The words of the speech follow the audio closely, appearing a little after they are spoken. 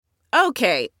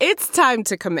Okay, it's time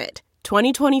to commit.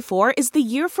 2024 is the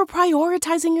year for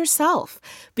prioritizing yourself.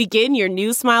 Begin your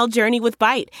new smile journey with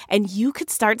Byte, and you could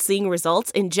start seeing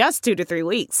results in just 2 to 3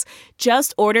 weeks.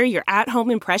 Just order your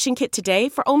at-home impression kit today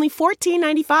for only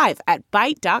 $14.95 at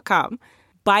Byte.com.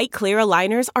 Byte Clear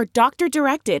aligners are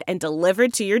doctor-directed and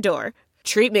delivered to your door.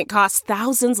 Treatment costs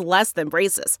thousands less than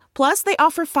braces. Plus, they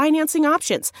offer financing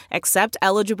options, accept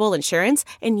eligible insurance,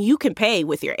 and you can pay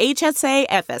with your HSA,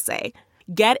 FSA.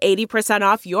 Get 80%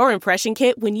 off your impression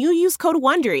kit when you use code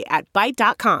WONDERY at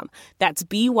Byte.com. That's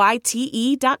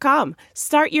BYTE.com.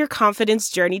 Start your confidence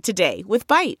journey today with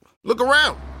Byte. Look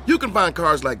around. You can find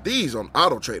cars like these on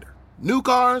AutoTrader. New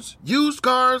cars, used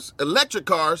cars, electric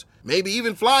cars, maybe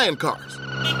even flying cars.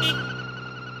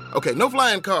 Okay, no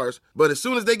flying cars, but as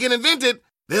soon as they get invented,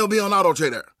 they'll be on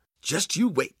AutoTrader. Just you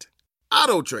wait.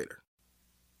 AutoTrader.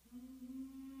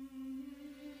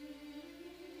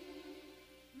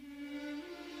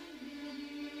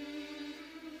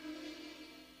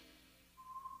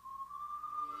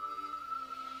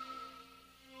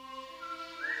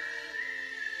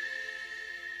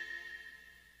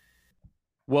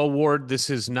 Well, Ward, this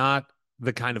is not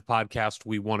the kind of podcast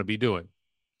we want to be doing.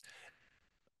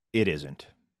 It isn't.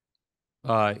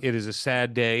 It is a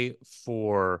sad day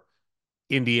for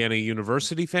Indiana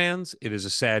University fans. It is a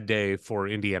sad day for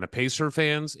Indiana Pacer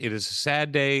fans. It is a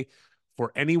sad day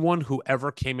for anyone who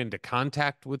ever came into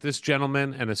contact with this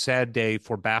gentleman, and a sad day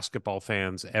for basketball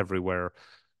fans everywhere,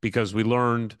 because we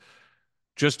learned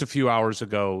just a few hours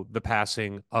ago the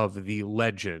passing of the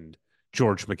legend,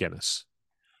 George Mcginnis.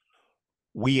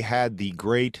 We had the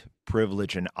great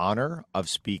privilege and honor of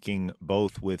speaking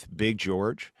both with Big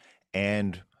George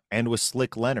and with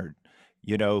Slick Leonard,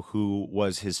 who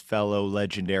was his fellow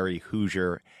legendary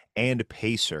Hoosier and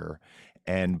Pacer.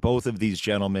 And both of these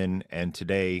gentlemen, and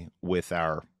today with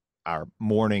our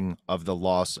mourning of the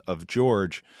loss of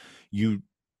George, you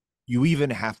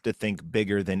even have to think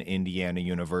bigger than Indiana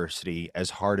University, as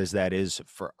hard as that is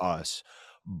for us.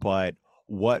 But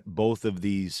what both of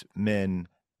these men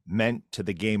meant to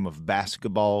the game of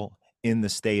basketball in the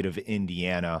state of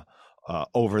Indiana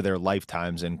over their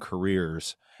lifetimes and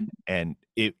careers. And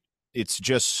it's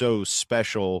just so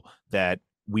special that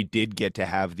we did get to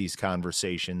have these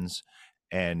conversations.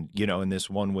 And, in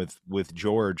this one with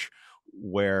George,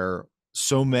 where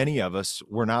so many of us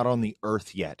were not on the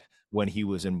earth yet when he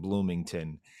was in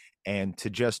Bloomington, and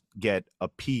to just get a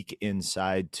peek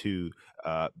inside to,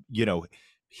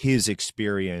 his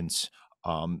experience,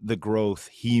 the growth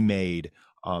he made,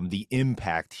 the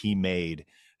impact he made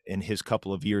in his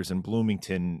couple of years in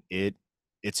Bloomington,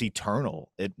 it's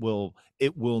eternal. It will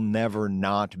never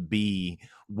not be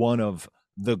one of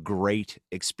the great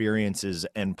experiences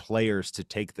and players to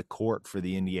take the court for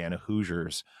the Indiana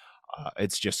Hoosiers.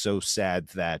 It's just so sad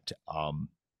that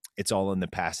it's all in the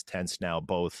past tense now,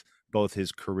 both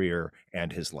his career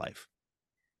and his life.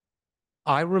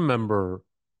 I remember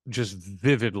just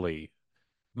vividly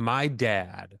my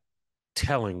dad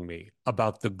telling me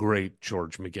about the great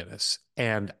George Mcginnis.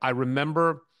 And I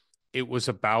remember it was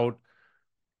about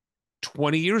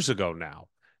 20 years ago now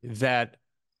that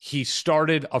he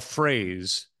started a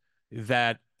phrase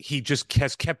that he just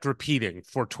has kept repeating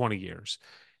for 20 years.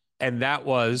 And that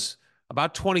was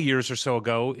about 20 years or so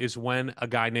ago is when a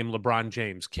guy named LeBron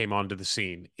James came onto the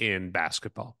scene in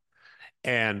basketball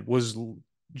and was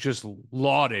just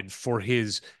lauded for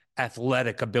his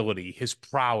athletic ability, his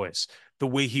prowess, the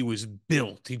way he was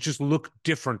built. He just looked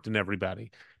different than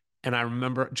everybody. And I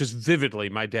remember just vividly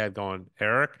my dad going,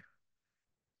 Eric,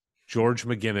 George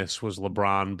Mcginnis was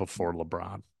LeBron before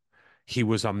LeBron. He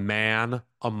was a man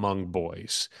among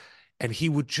boys. And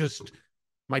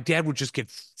my dad would just get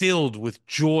filled with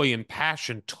joy and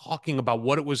passion talking about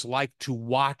what it was like to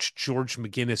watch George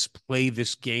Mcginnis play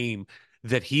this game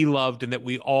that he loved and that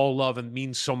we all love and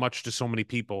means so much to so many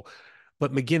people.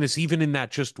 But Mcginnis, even in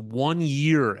that just 1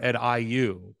 year at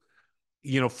IU,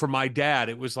 for my dad,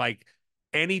 it was like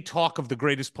any talk of the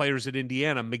greatest players at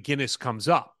Indiana, Mcginnis comes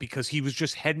up because he was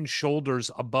just head and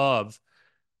shoulders above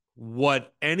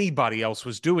what anybody else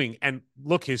was doing. And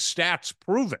look, his stats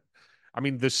prove it. I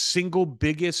mean, the single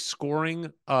biggest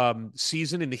scoring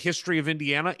season in the history of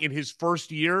Indiana in his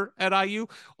first year at IU,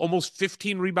 almost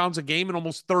 15 rebounds a game and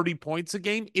almost 30 points a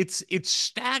game. It's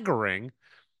staggering.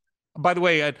 By the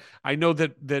way, I know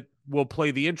that we'll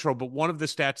play the intro, but one of the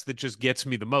stats that just gets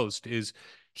me the most is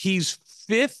he's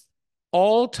fifth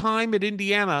all-time at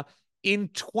Indiana in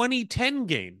 2010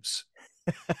 games.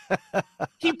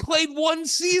 He played one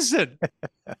season.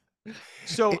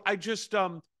 So I just,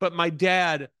 but my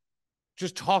dad,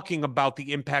 just talking about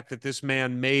the impact that this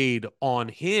man made on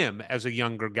him as a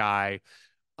younger guy,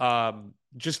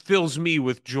 just fills me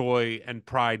with joy and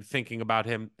pride thinking about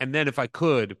him. And then if I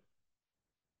could,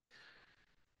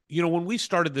 when we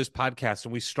started this podcast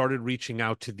and we started reaching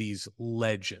out to these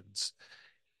legends,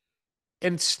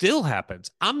 and still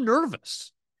happens, I'm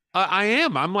nervous. I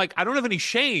am. I'm like, I don't have any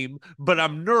shame, but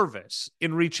I'm nervous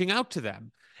in reaching out to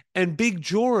them. And Big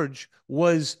George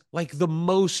was like the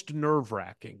most nerve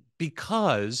wracking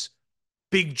because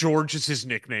Big George is his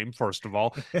nickname, first of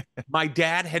all. My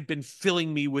dad had been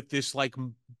filling me with this like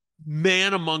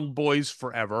man among boys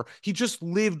forever. He just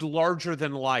lived larger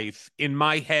than life in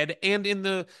my head and in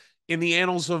the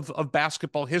annals of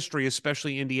basketball history,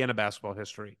 especially Indiana basketball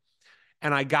history.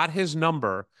 And I got his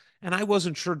number and I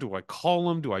wasn't sure, do I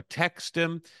call him? Do I text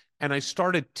him? And I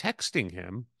started texting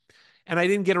him and I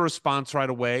didn't get a response right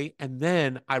away. And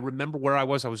then I remember where I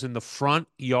was. I was in the front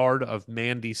yard of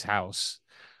Mandy's house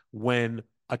when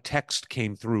a text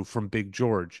came through from Big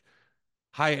George.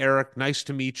 Hi, Eric. Nice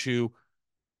to meet you.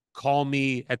 Call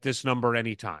me at this number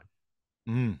anytime.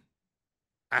 Mm.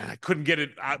 And I couldn't get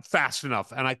it fast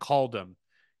enough. And I called him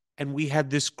and we had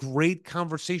this great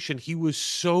conversation. He was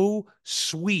so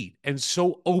sweet and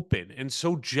so open and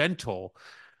so gentle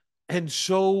and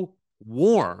so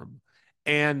warm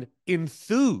and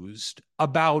enthused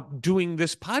about doing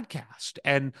this podcast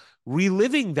and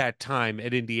reliving that time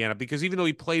at Indiana, because even though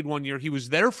he played 1 year, he was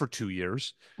there for 2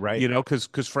 years, Right.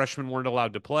 because freshmen weren't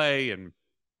allowed to play. And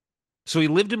so he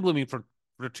lived in Blooming for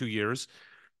 2 years.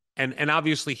 And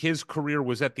obviously his career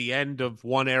was at the end of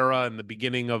one era and the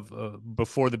beginning of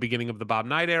before the beginning of the Bob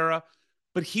Knight era.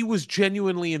 But he was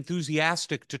genuinely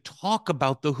enthusiastic to talk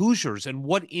about the Hoosiers and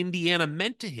what Indiana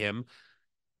meant to him.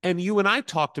 And you and I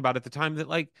talked about at the time that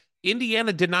like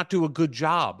Indiana did not do a good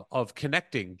job of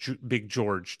connecting Big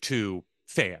George to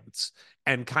fans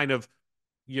and kind of,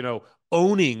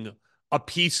 owning a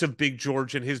piece of Big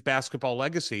George and his basketball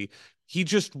legacy.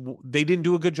 They didn't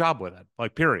do a good job with it,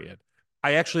 like, period.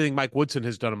 I actually think Mike Woodson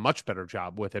has done a much better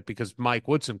job with it, because Mike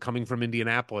Woodson, coming from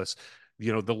Indianapolis,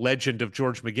 the legend of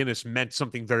George Mcginnis meant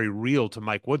something very real to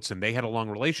Mike Woodson. They had a long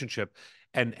relationship.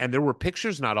 And there were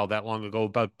pictures not all that long ago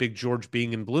about Big George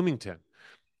being in Bloomington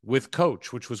with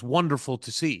Coach, which was wonderful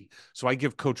to see. So I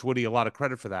give Coach Woody a lot of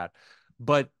credit for that.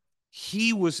 But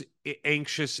he was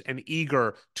anxious and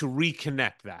eager to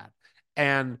reconnect that.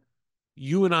 And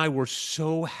you and I were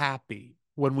so happy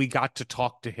when we got to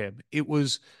talk to him.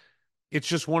 It's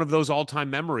just one of those all-time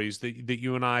memories that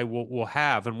you and I will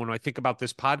have. And when I think about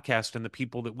this podcast and the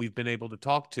people that we've been able to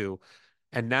talk to,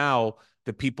 and now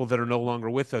the people that are no longer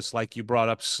with us, like you brought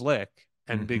up Slick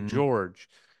and Big George,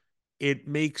 it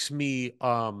makes me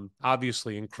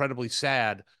obviously incredibly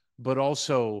sad, but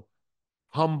also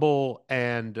humble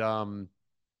and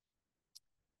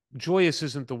joyous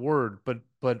isn't the word,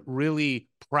 but really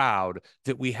proud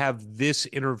that we have this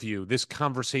interview, this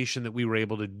conversation that we were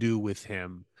able to do with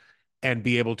him and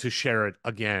be able to share it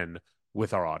again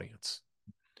with our audience.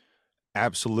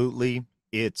 Absolutely.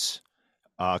 It's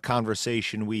a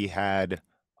conversation we had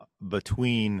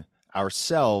between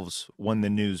ourselves when the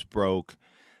news broke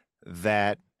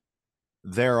that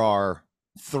there are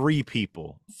three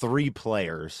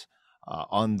players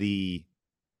on the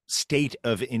state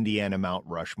of Indiana Mount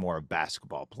Rushmore of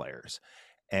basketball players.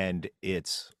 And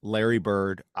it's Larry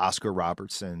Bird, Oscar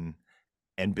Robertson,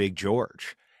 and Big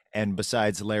George. And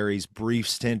besides Larry's brief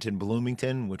stint in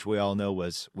Bloomington, which we all know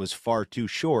was far too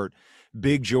short,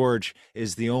 Big George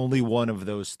is the only one of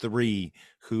those three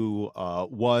who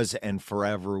was and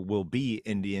forever will be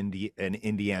an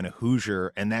Indiana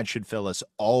Hoosier, and that should fill us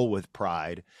all with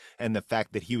pride. And the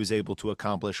fact that he was able to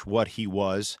accomplish what he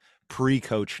was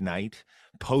pre-Coach Knight,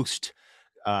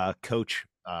 post-Coach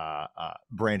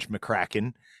Branch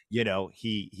McCracken,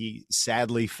 he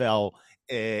sadly fell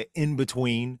in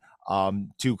between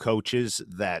two coaches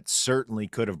that certainly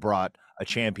could have brought a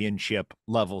championship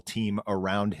level team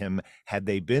around him had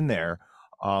they been there.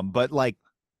 But like,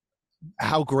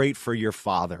 how great for your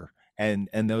father and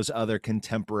those other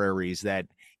contemporaries that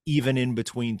even in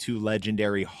between two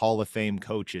legendary Hall of Fame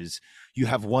coaches, you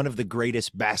have one of the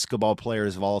greatest basketball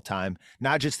players of all time,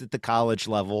 not just at the college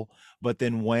level, but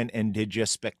then went and did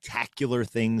just spectacular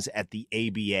things at the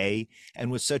ABA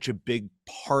and was such a big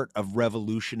part of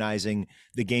revolutionizing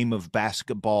the game of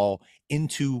basketball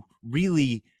into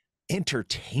really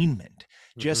entertainment,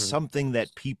 just something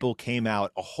that people came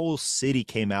out, a whole city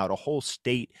came out, a whole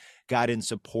state got in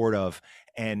support of.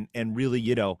 And really,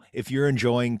 if you're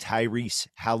enjoying Tyrese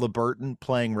Halliburton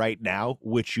playing right now,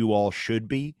 which you all should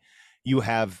be, you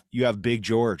have Big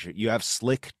George, you have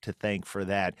Slick to thank for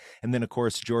that. And then, of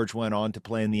course, George went on to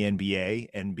play in the NBA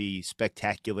and be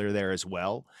spectacular there as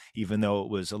well, even though it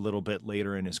was a little bit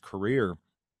later in his career.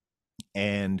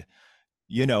 And,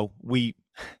 you know, we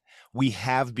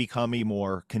have become a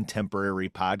more contemporary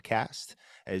podcast,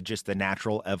 just the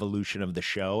natural evolution of the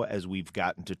show as we've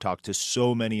gotten to talk to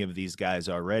so many of these guys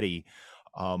already.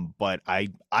 But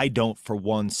I don't for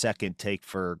one second take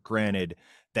for granted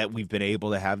that we've been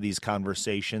able to have these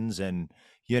conversations, and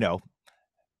you know,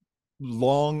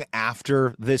 long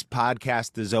after this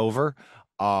podcast is over,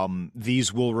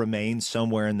 these will remain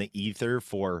somewhere in the ether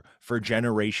for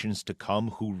generations to come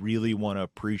who really want to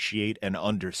appreciate and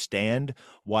understand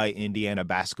why Indiana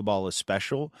basketball is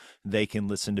special. They can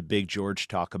listen to Big George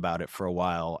talk about it for a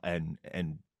while and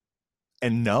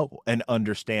know and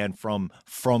understand from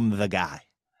the guy.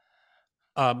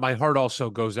 My heart also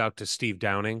goes out to Steve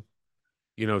Downing.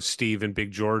 You know, Steve and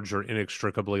Big George are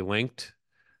inextricably linked.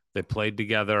 They played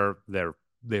together.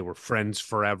 They were friends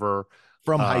forever.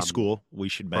 From high school, we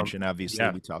should mention. Obviously,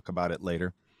 yeah, we talk about it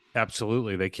later.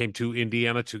 absolutely. They came to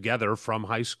Indiana together from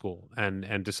high school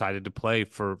and decided to play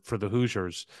for the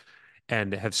Hoosiers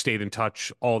and have stayed in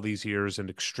touch all these years and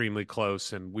extremely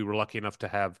close. And we were lucky enough to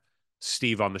have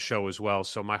Steve on the show as well.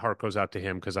 So my heart goes out to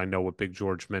him because I know what Big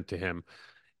George meant to him.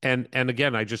 And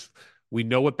again, we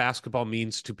know what basketball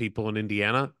means to people in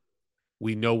Indiana.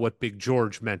 We know what Big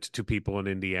George meant to people in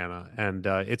Indiana, and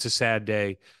it's a sad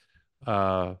day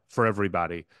for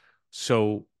everybody.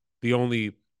 So the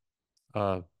only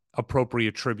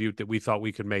appropriate tribute that we thought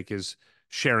we could make is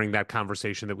sharing that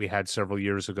conversation that we had several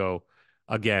years ago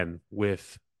again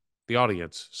with the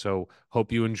audience. So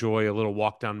hope you enjoy a little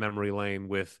walk down memory lane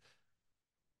with,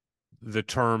 the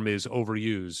term is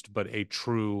overused, but a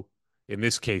true, in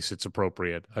this case, it's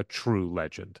appropriate, a true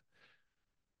legend.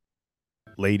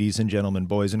 Ladies and gentlemen,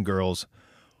 boys and girls,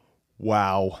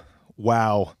 wow.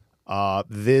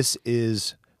 This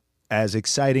is as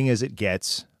exciting as it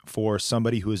gets for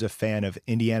somebody who is a fan of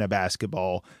Indiana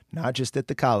basketball, not just at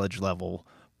the college level,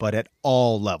 but at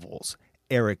all levels.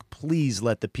 Eric, please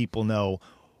let the people know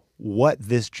what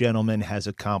this gentleman has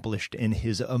accomplished in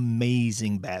his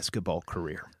amazing basketball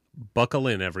career. Buckle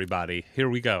in, everybody. Here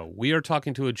we go. We are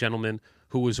talking to a gentleman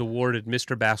who was awarded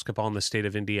Mr. Basketball in the state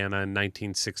of Indiana in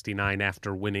 1969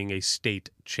 after winning a state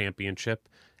championship.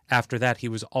 After that, he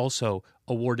was also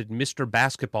awarded Mr.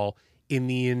 Basketball in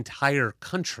the entire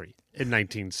country in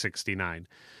 1969.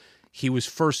 He was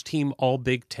first team All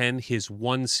Big Ten his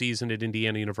one season at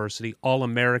Indiana University,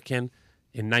 All-American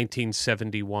in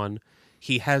 1971.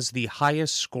 He has the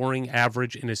highest scoring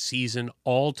average in a season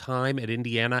all time at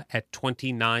Indiana at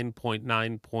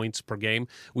 29.9 points per game.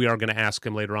 We are going to ask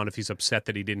him later on if he's upset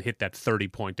that he didn't hit that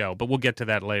 30.0, but we'll get to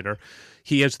that later.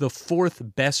 He has the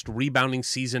fourth best rebounding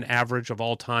season average of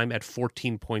all time at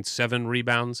 14.7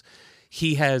 rebounds.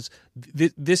 He has,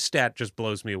 this stat just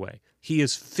blows me away. He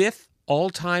is fifth all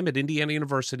time at Indiana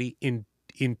University in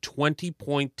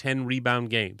 20.10 rebound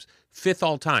games. Fifth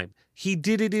all time. He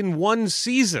did it in one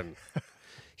season.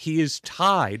 He is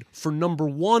tied for number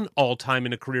one all-time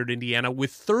in a career at Indiana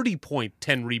with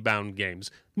 30.10 rebound games.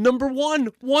 Number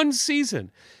one season.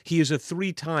 He is a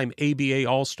three-time ABA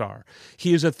All-Star.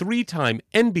 He is a three-time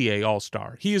NBA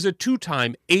All-Star. He is a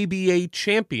two-time ABA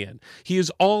champion. He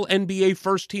is All-NBA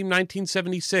First Team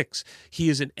 1976. He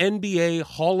is an NBA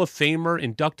Hall of Famer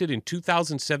inducted in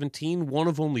 2017, one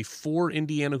of only 4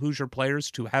 Indiana Hoosier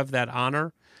players to have that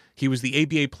honor. He was the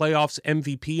ABA Playoffs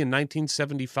MVP in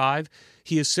 1975.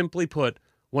 He is, simply put,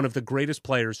 one of the greatest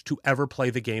players to ever play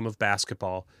the game of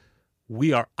basketball.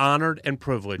 We are honored and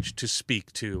privileged to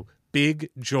speak to Big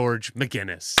George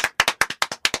Mcginnis.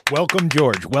 Welcome,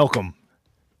 George. Welcome.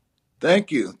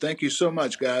 Thank you. Thank you so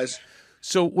much, guys.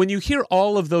 So when you hear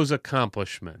all of those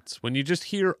accomplishments, when you just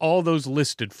hear all those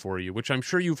listed for you, which I'm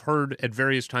sure you've heard at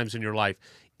various times in your life,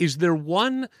 is there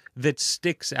one that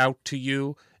sticks out to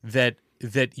you that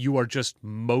you are just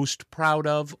most proud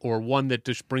of, or one that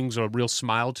just brings a real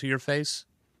smile to your face?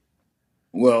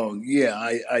 Well,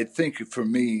 yeah, I think for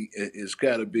me, it's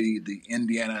got to be the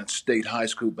Indiana State High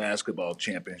School Basketball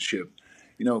Championship.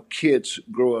 You know, kids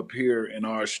grow up here in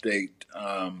our state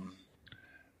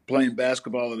playing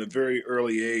basketball at a very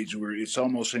early age where it's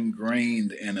almost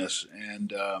ingrained in us.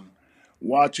 And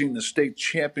watching the state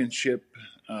championship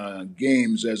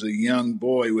games as a young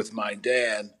boy with my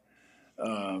dad,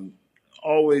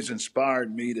 always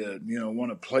inspired me to, want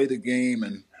to play the game.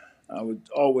 And I would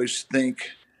always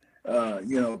think,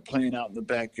 playing out in the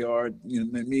backyard,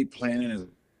 me playing as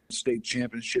state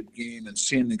championship game and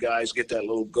seeing the guys get that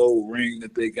little gold ring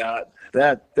that they got.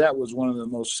 That was one of the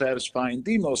most satisfying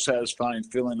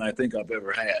feeling I think I've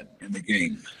ever had in the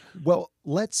game. Well,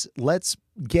 let's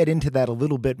get into that a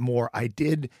little bit more. I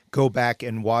did go back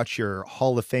and watch your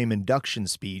Hall of Fame induction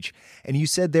speech, and you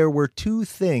said there were two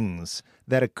things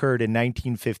that occurred in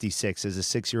 1956 as a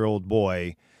 6-year-old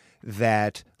boy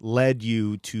that led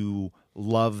you to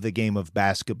love the game of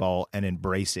basketball and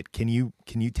embrace it. Can you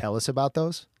tell us about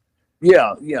those?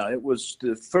 Yeah. It was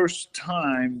the first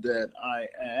time that I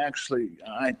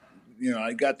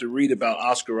got to read about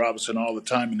Oscar Robertson all the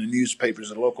time in the newspapers,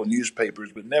 the local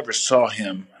newspapers, but never saw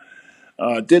him.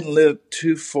 Didn't live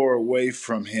too far away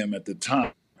from him at the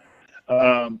time.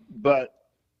 But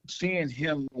seeing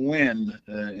him win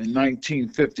in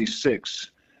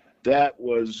 1956, that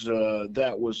was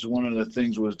one of the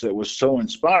things that was so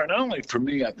inspiring, not only for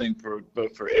me, I think,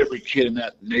 but for every kid in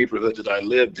that neighborhood that I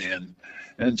lived in.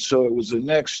 And so it was the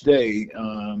next day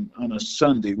on a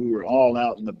Sunday. We were all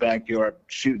out in the backyard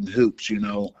shooting hoops, and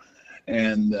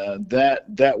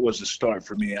that was the start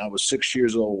for me. I was 6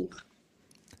 years old.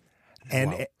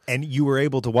 And Wow. and you were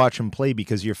able to watch him play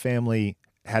because your family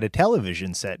had a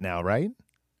television set now, right?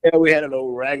 Yeah, we had an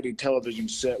old raggedy television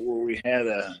set where we had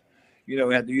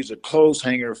we had to use a clothes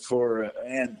hanger for an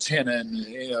antenna, and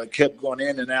it kept going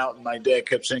in and out. And my dad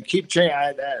kept saying, "Keep changing."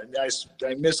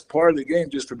 I missed part of the game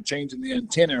just from changing the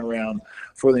antenna around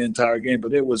for the entire game.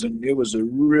 But it was a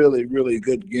really, really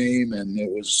good game, and it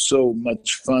was so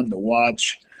much fun to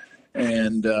watch,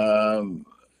 and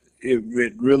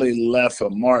it really left a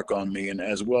mark on me, and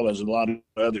as well as a lot of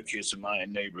other kids in my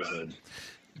neighborhood.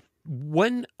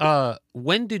 When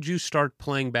did you start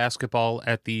playing basketball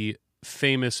at the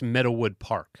famous Meadowood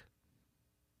Park?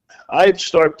 I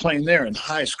started playing there in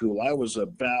high school. I was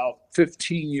about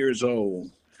 15 years old.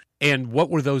 And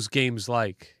what were those games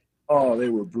like? Oh, they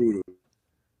were brutal.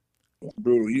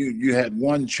 You had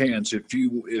one chance. If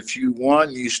you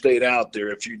won, you stayed out there.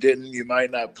 If you didn't, you might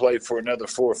not play for another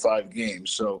 4 or 5 games.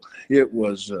 So it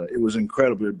was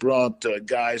incredible. It brought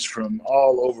guys from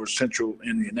all over central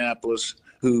Indianapolis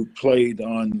who played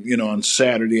on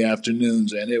Saturday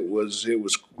afternoons, and it was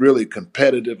really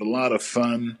competitive, a lot of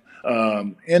fun.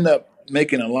 End up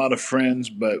making a lot of friends,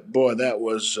 but boy, that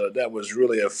was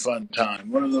really a fun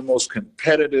time. One of the most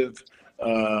competitive,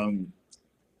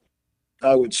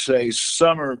 I would say,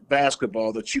 summer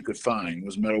basketball that you could find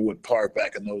was Meadowood Park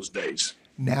back in those days.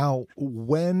 Now,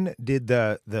 when did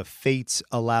the fates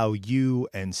allow you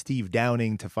and Steve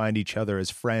Downing to find each other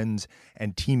as friends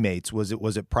and teammates? Was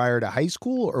it prior to high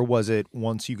school, or was it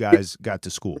once you guys got to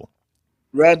school?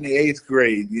 Right in the 8th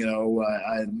grade,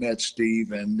 I had met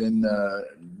Steve and then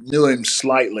knew him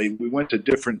slightly. We went to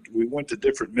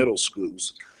different middle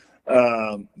schools,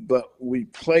 but we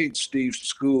played Steve's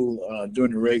school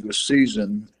during the regular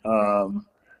season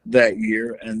that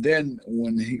year. And then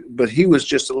but he was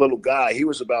just a little guy. He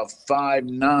was about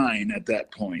 5'9" at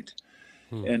that point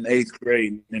in 8th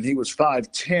grade, and he was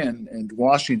 5'10" in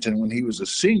Washington when he was a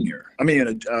senior. I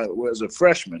mean, was a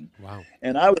freshman. Wow.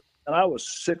 And I was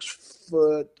 6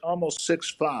 foot, almost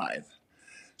 6'5".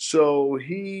 So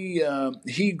he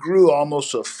grew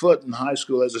almost a foot in high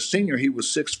school. As a senior, he was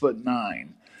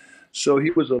 6'9". So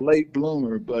he was a late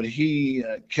bloomer, but he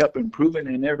kept improving.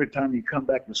 And every time he come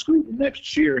back to school the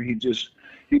next year, he'd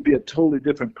be a totally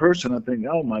different person. I think,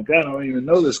 oh my God, I don't even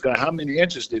know this guy. How many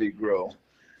inches did he grow?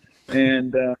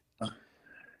 And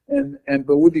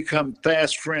but we become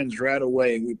fast friends right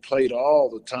away. We played all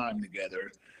the time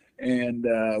together. And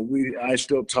I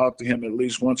still talk to him at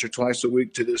least once or twice a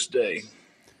week to this day.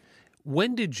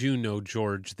 When did you know,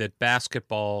 George, that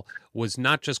basketball was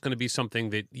not just going to be something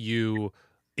that you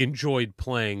enjoyed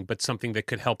playing, but something that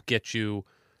could help get you,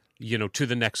 to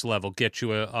the next level, get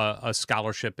you a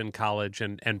scholarship in college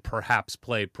and perhaps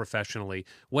play professionally?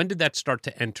 When did that start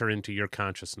to enter into your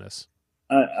consciousness?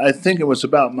 I think it was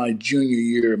about my junior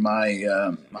year.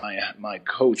 My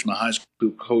coach, my high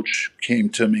school coach, came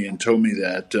to me and told me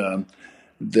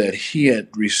that he had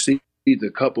received a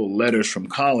couple letters from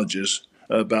colleges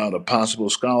about a possible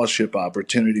scholarship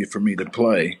opportunity for me to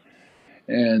play.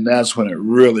 And that's when it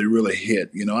really, really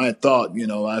hit. I thought,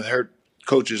 I've heard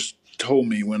coaches told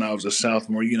me when I was a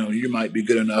sophomore, you might be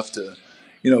good enough to,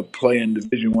 play in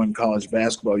Division I college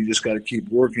basketball. You just got to keep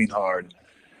working hard.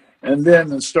 And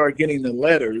then start getting the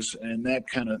letters, and that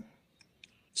kind of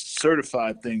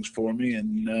certified things for me,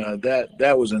 and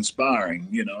that was inspiring,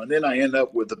 And then I end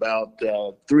up with about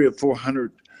 300 or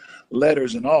 400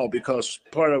 letters in all, because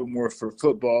part of them were for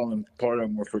football and part of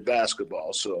them were for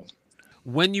basketball. So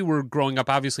when you were growing up,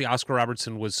 obviously Oscar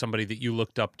Robertson was somebody that you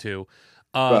looked up to.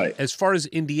 Right. As far as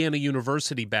Indiana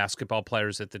University basketball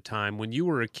players at the time, when you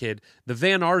were a kid, the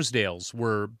Van Arsdales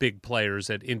were big players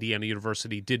at Indiana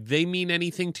University. Did they mean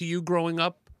anything to you growing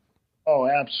up? Oh,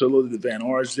 absolutely. The Van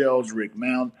Arsdales, Rick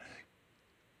Mount.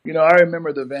 I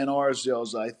remember the Van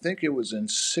Arsdales. I think it was in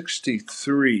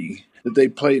 '63 that they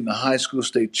played in the high school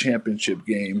state championship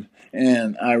game,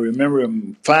 and I remember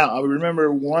I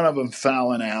remember one of them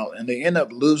fouling out, and they end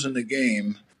up losing the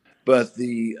game. But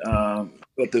the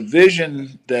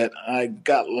vision that I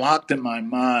got locked in my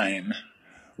mind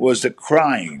was the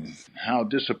crying, how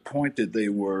disappointed they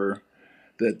were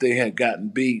that they had gotten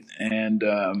beat, and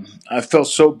I felt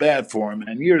so bad for him.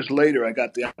 And years later, I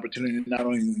got the opportunity to not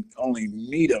only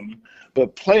meet him,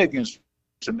 but play against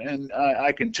him. And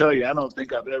I can tell you, I don't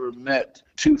think I've ever met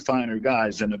two finer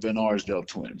guys than the Van Arsdale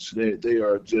twins. They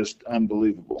are just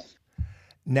unbelievable.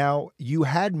 Now, you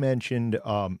had mentioned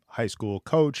high school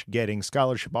coach getting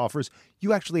scholarship offers.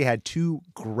 You actually had two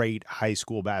great high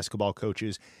school basketball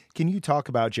coaches. Can you talk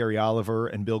about Jerry Oliver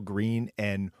and Bill Green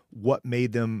and what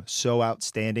made them so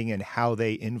outstanding and how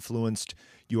they influenced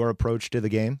your approach to the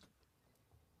game?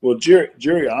 Well,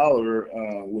 Jerry Oliver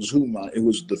it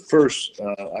was the first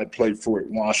I played for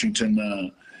at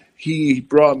Washington. He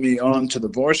brought me on to the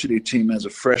varsity team as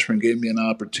a freshman, gave me an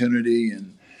opportunity,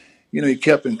 and he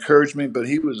kept encouraging me, but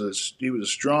he was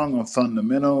strong on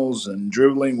fundamentals and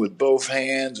dribbling with both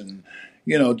hands and,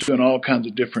 doing all kinds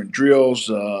of different drills.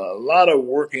 A lot of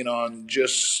working on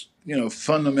just,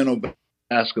 fundamental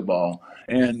basketball,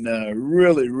 and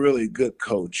really, really good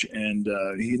coach. And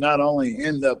he not only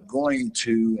ended up going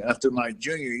to, after my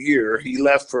junior year, he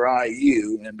left for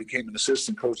IU and became an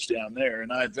assistant coach down there.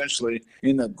 And I eventually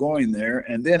ended up going there.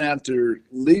 And then after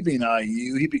leaving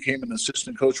IU, he became an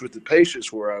assistant coach with the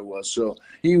Pacers where I was. So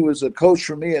he was a coach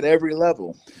for me at every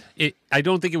level. I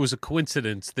don't think it was a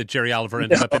coincidence that Jerry Oliver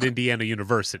ended up at Indiana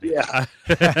University. Yeah.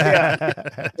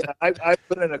 I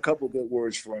put in a couple good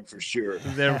words for him for sure.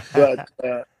 But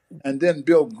and then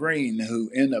Bill Green,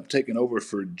 who ended up taking over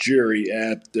for Jerry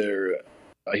after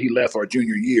he left our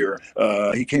junior year.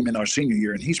 He came in our senior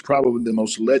year, and he's probably the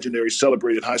most legendary,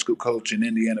 celebrated high school coach in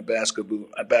Indiana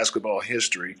basketball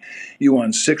history. He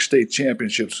won 6 state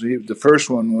championships. The first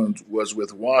one was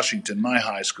with Washington, my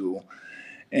high school.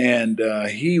 And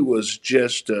he was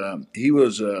just he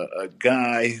was a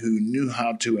guy who knew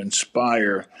how to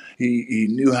inspire. He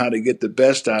knew how to get the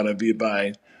best out of you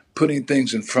by putting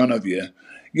things in front of you.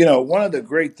 One of the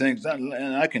great things, and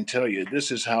I can tell you,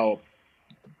 this is how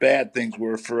bad things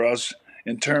were for us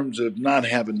in terms of not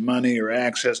having money or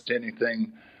access to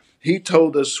anything. He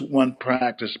told us one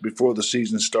practice before the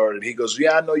season started. He goes,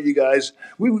 "Yeah, I know you guys.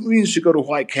 We used to go to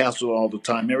White Castle all the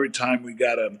time. Every time we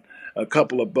got a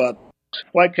couple of bucks."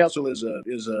 White Castle is a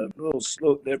little.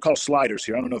 They're called sliders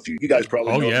here. I don't know if you guys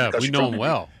probably. Oh know yeah, them we know them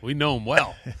well. We know them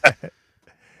well.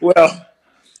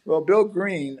 Well, Bill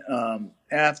Green,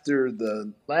 after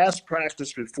the last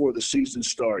practice before the season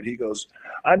started, he goes,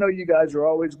 "I know you guys are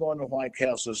always going to White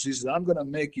Castle." So he says, "I'm going to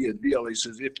make you a deal." He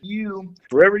says,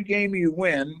 for every game you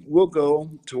win, we'll go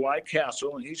to White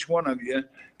Castle, and each one of you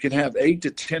can have 8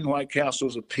 to 10 White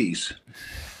Castles apiece.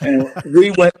 And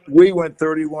we went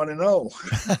 31-0.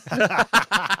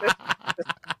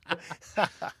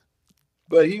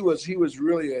 But he was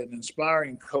really an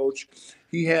inspiring coach.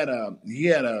 He had a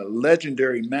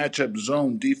legendary matchup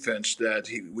zone defense that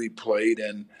we played,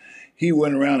 and he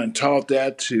went around and taught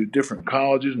that to different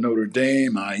colleges, Notre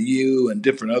Dame, IU, and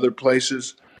different other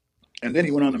places. And then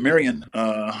he went on to Marion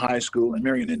High School in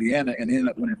Marion, Indiana, and ended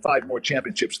up winning 5 more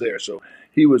championships there. So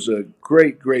he was a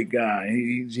great, great guy.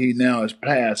 He now has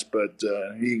passed, but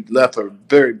he left a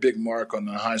very big mark on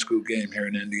the high school game here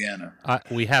in Indiana.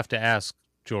 We have to ask,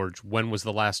 George, when was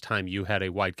the last time you had a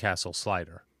White Castle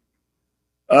slider?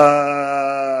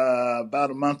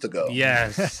 About a month ago.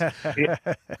 Yes.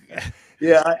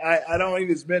 Yeah, I don't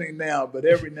eat as many now, but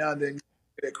every now and then you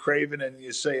get a craving and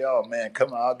you say, "Oh man,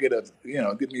 come on, I'll get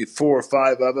give me 4 or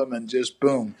 5 of them," and just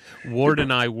boom. Ward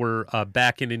and I were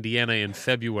back in Indiana in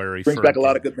February. Brings back a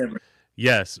lot of good memories.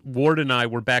 Yes, Ward and I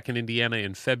were back in Indiana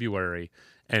in February,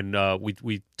 and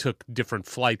we took different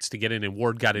flights to get in, and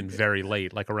Ward got in very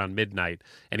late, like around midnight,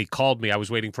 and he called me. I was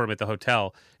waiting for him at the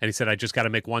hotel, and he said, "I just got to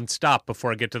make one stop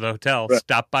before I get to the hotel." Right.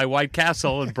 Stopped by White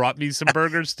Castle and brought me some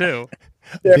burgers too.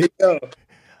 There you go.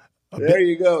 There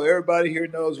you go. Everybody here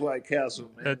knows White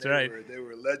Castle, man. That's right. They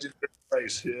were a legendary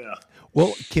place, yeah.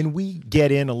 Well, can we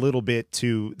get in a little bit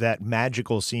to that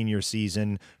magical senior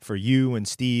season for you and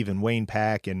Steve and Wayne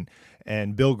Pack and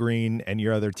Bill Green and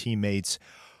your other teammates?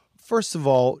 First of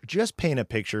all, just paint a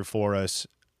picture for us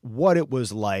what it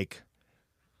was like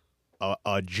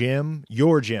a gym,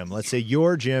 your gym, let's say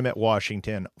your gym at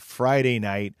Washington, Friday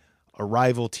night, a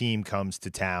rival team comes to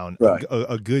town, Right.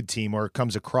 a good team, or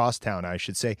comes across town, I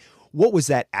should say. What was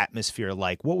that atmosphere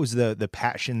like? What was the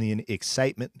passion, the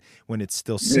excitement when it's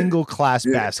still single class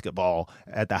Yeah. basketball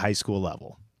at the high school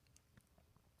level?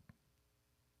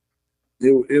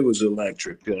 It was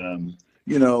electric.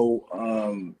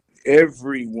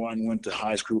 Everyone went to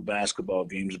high school basketball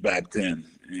games back then,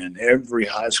 and every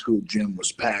high school gym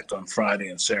was packed on Friday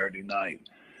and Saturday night.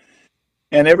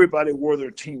 And everybody wore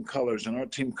their team colors, and our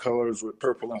team colors were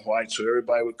purple and white. So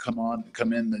everybody would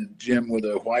come in the gym with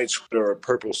a white sweater or a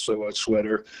purple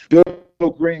sweater. Bill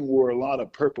Green wore a lot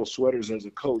of purple sweaters as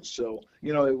a coach. So,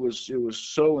 it was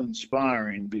so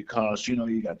inspiring because,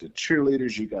 you got the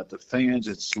cheerleaders, you got the fans,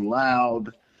 it's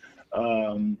loud.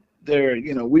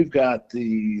 We've got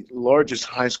the largest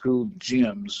high school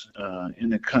gyms in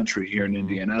the country here in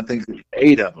Indiana. I think there's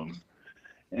 8 of them.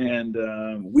 And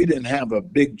we didn't have a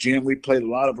big gym. We played a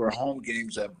lot of our home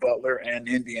games at Butler and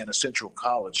Indiana Central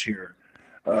College here,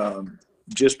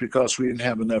 just because we didn't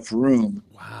have enough room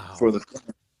for the.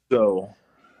 So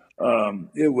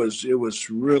it was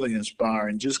really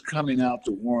inspiring. Just coming out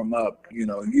to warm up,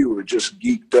 you were just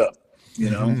geeked up,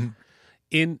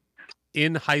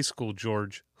 In high school,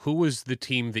 George, who was the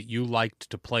team that you liked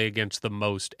to play against the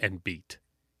most and beat?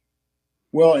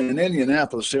 Well, in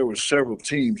Indianapolis, there were several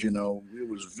teams. It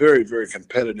was very, very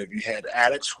competitive. You had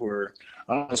Addicts, where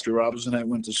Oscar Robinson had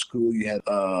went to school. You had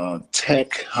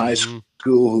Tech High School,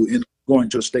 who ended up going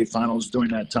to a state finals during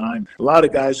that time. A lot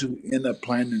of guys who ended up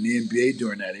playing in the NBA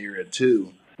during that era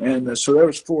too. And so there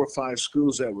was 4 or 5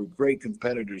 schools that were great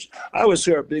competitors. I would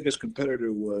say our biggest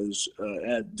competitor was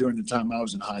during the time I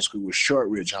was in high school was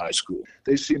Shortridge High School.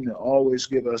 They seemed to always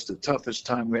give us the toughest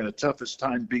time. We had the toughest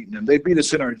time beating them. They beat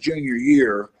us in our junior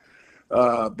year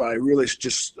by really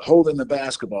just holding the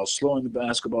basketball, slowing the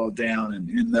basketball down, and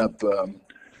ended up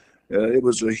it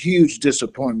was a huge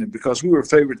disappointment because we were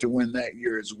favored to win that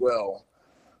year as well.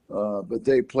 But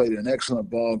they played an excellent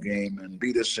ball game and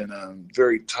beat us in a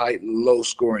very tight,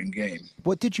 low-scoring game.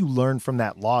 What did you learn from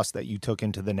that loss that you took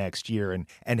into the next year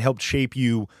and helped shape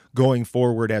you going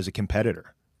forward as a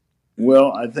competitor?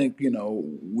 Well, I think,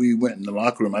 we went in the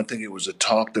locker room. I think it was a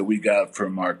talk that we got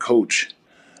from our coach,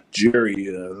 Jerry,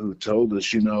 who told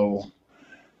us, you're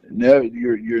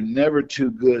never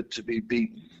too good to be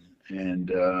beaten.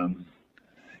 And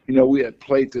we had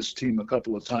played this team a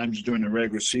couple of times during the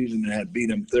regular season and had beat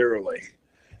them thoroughly.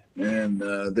 And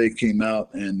they came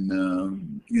out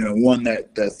and won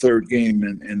that third game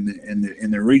in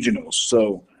the regionals.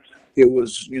 So it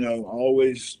was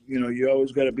always you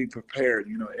always got to be prepared.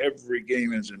 Every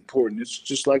game is important. It's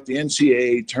just like the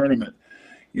NCAA tournament.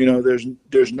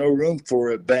 There's no room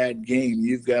for a bad game.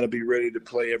 You've got to be ready to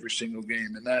play every single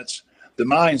game, and that's the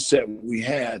mindset we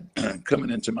had coming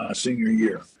into my senior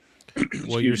year.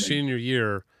 Well, your senior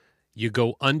year, you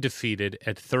go undefeated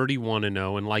at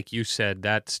 31-0, and like you said,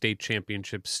 that state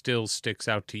championship still sticks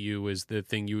out to you as the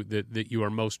thing that you are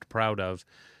most proud of.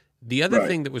 The other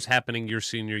thing that was happening your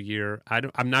senior year,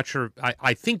 I'm not sure.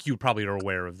 I think you probably are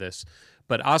aware of this,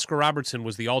 but Oscar Robertson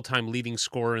was the all-time leading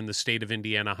scorer in the state of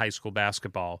Indiana high school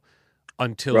basketball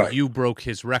until you broke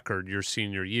his record your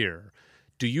senior year.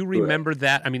 Do you remember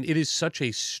that? I mean, it is such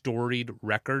a storied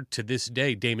record. To this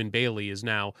day, Damon Bailey is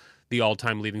now the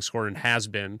all-time leading scorer and has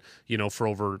been, for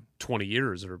over 20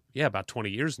 years about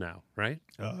 20 years now, right?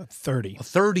 30.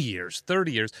 30 years.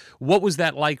 What was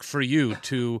that like for you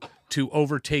to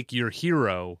overtake your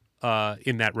hero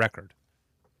in that record?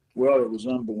 Well, it was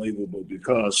unbelievable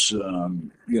because,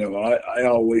 I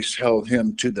always held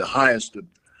him to the highest of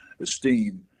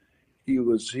esteem. He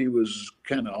was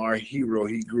kind of our hero.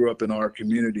 He grew up in our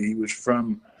community. He was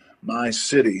from my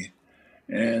city.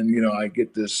 And, I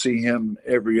get to see him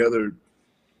every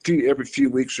few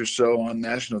weeks or so on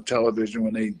national television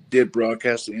when they did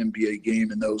broadcast the NBA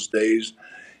game in those days,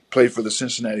 played for the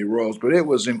Cincinnati Royals. But it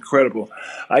was incredible.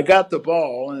 I got the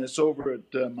ball, and it's over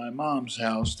at my mom's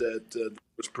house that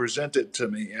was presented to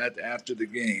me after the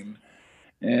game.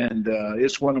 And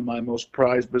it's one of my most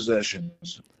prized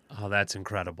possessions. Oh, that's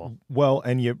incredible. Well,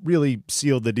 and you really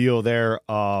sealed the deal there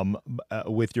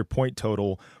with your point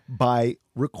total by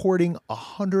recording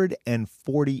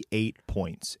 148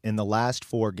 points in the last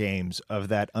 4 games of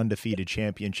that undefeated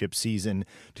championship season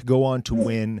to go on to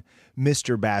win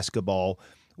Mr. Basketball.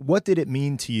 What did it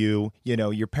mean to you?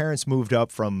 Your parents moved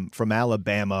up from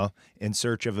Alabama in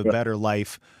search of a better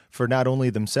life for not only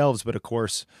themselves, but of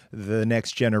course the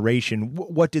next generation.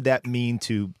 What did that mean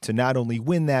to not only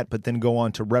win that, but then go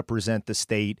on to represent the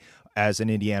state as an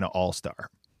Indiana All-Star?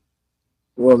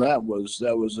 Well, that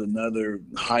was another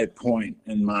high point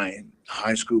in my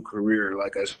high school career.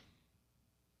 Like I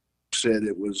said,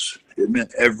 it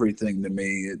meant everything to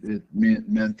me. It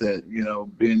meant that,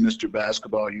 being Mr.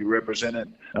 Basketball, you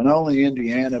represented not only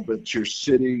Indiana but your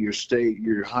city, your state,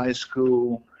 your high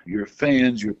school, your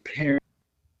fans, your parents.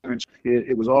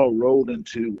 It was all rolled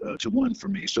into to one for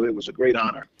me. So it was a great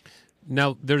honor.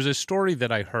 Now, there's a story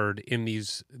that I heard in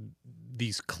these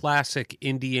classic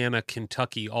Indiana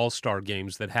Kentucky All-Star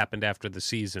games that happened after the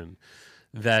season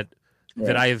that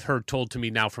I have heard told to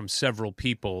me now from several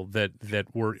people that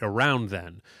were around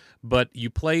then. But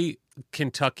you play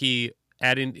Kentucky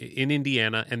in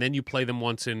Indiana, and then you play them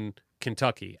once in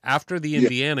Kentucky. After the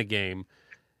Indiana game,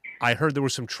 I heard there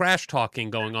was some trash talking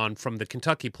going on from the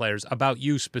Kentucky players about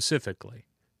you specifically.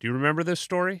 Do you remember this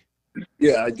story?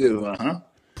 Yeah, I do. Uh-huh.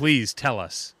 Please tell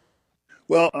us.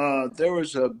 Well, there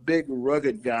was a big,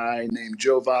 rugged guy named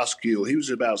Joe Voskuil. He was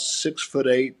about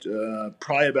 6'8",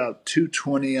 probably about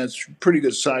 220. That's pretty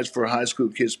good size for a high school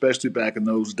kid, especially back in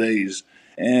those days.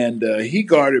 And he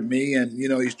guarded me, and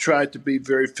he tried to be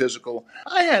very physical.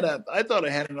 I thought I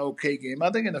had an okay game. I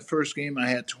think in the first game I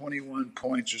had 21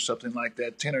 points or something like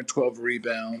that, 10 or 12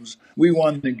 rebounds. We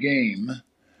won the game,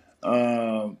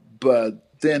 but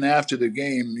then after the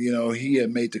game, he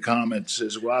had made the comment,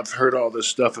 says, "Well, I've heard all this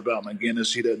stuff about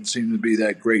Mcginnis. He doesn't seem to be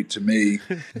that great to me."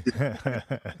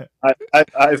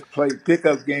 I've played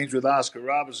pickup games with Oscar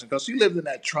Robertson because he lived in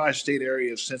that tri-state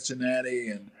area of Cincinnati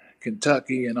and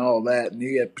Kentucky and all that, and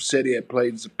he had said he had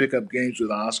played some pickup games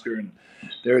with Oscar, and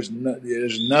there's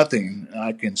nothing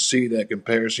I can see that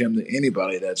compares him to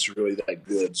anybody that's really that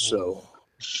good.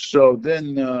 So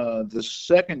then the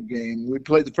second game,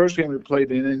 the first game we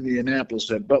played in Indianapolis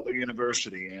at Butler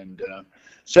University, and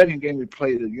second game we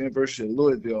played at the University of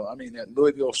Louisville, at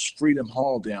Louisville's Freedom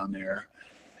Hall down there.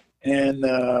 And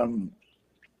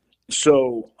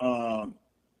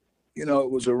it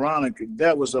was ironic.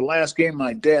 That was the last game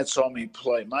my dad saw me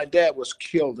play. My dad was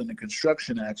killed in a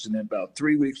construction accident about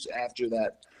 3 weeks after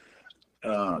that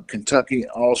Kentucky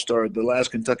All-Star, the last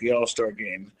Kentucky All-Star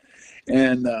game.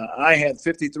 And I had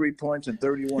 53 points and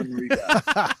 31 rebounds.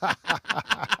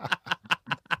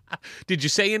 Did you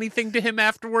say anything to him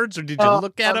afterwards, or did you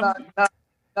look at him?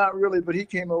 Not really, but he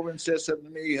came over and said something to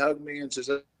me. He hugged me and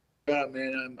says,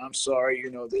 "Man, I'm sorry.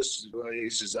 This." He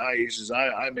says,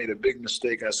 "I made a big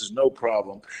mistake." I says, "No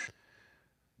problem."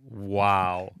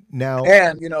 Wow. Now,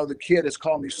 and the kid has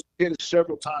called me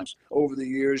several times over the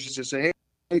years. He says,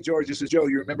 "Hey, George, this is Joe.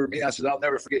 You remember me?" I said, "I'll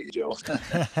never forget you, Joe."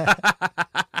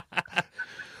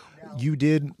 You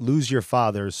did lose your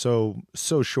father so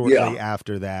shortly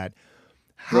after that.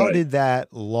 How did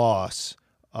that loss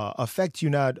affect you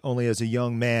not only as a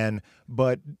young man,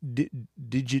 but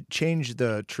did you change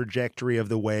the trajectory of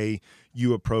the way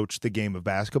you approached the game of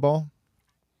basketball?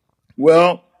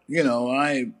 Well,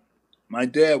 my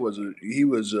dad was a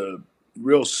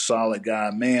real solid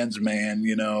guy, man's man.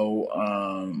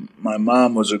 My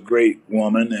mom was a great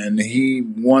woman, and he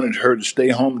wanted her to stay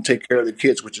home and take care of the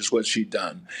kids, which is what she'd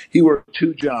done. He worked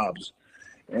 2 jobs,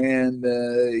 and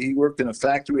he worked in a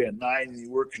factory at night, and he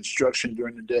worked construction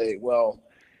during the day. Well,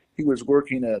 he was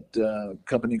working at a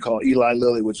company called Eli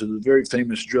Lilly, which is a very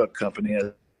famous drug company,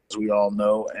 as we all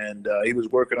know. And he was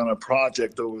working on a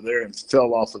project over there and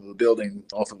fell off of a building,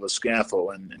 off of a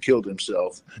scaffold, and killed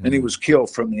himself. Mm-hmm. And he was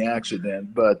killed from the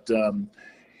accident. But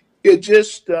it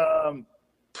just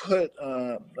put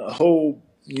a whole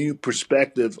new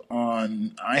perspective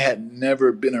on. I had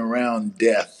never been around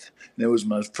death. And it was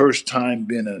my first time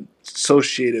being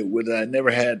associated with it. I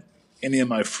never had any of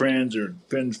my friends or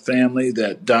family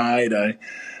that died.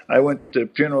 I went to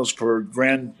funerals for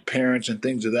grandparents and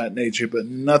things of that nature, but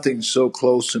nothing so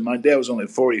close. And my dad was only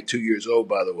 42 years old,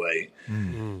 by the way.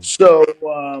 Mm-hmm. So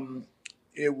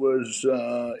it was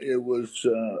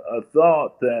a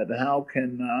thought that how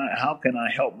can I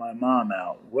help my mom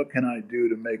out? What can I do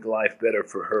to make life better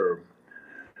for her?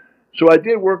 So I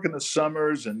did work in the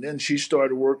summers, and then she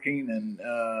started working, and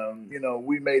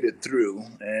we made it through.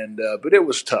 And but it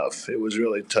was tough. It was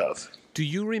really tough. Do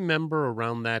you remember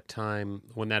around that time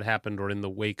when that happened, or in the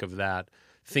wake of that,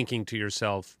 thinking to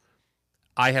yourself,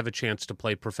 "I have a chance to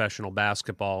play professional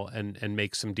basketball and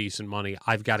make some decent money.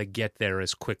 I've got to get there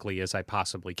as quickly as I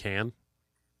possibly can"?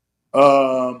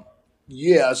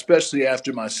 Yeah, especially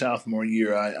after my sophomore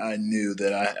year, I knew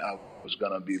that I was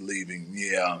going to be leaving.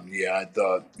 Yeah. I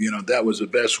thought, that was the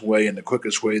best way and the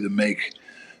quickest way to make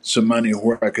some money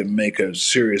where I could make a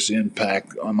serious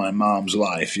impact on my mom's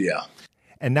life. Yeah.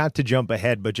 And not to jump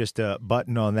ahead, but just a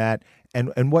button on that.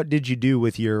 And what did you do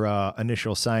with your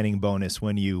initial signing bonus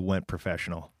when you went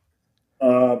professional?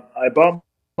 I bought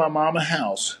my mom a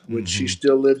house, which she Mm-hmm.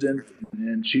 still lived in,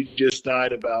 and she just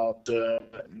died about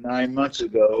 9 months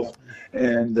ago.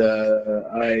 And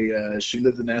she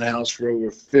lived in that house for over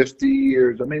 50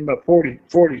 years. I mean, about 40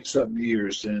 something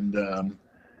years. And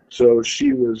so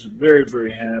she was very,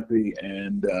 very happy.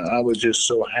 And I was just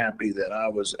so happy that I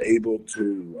was able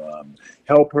to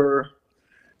help her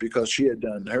because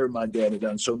her and my dad had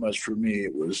done so much for me.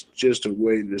 It was just a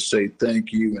way to say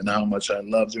thank you and how much I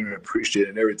loved her and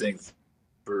appreciated everything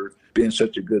for being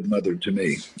such a good mother to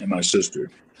me and my sister.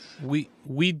 We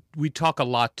talk a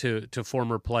lot to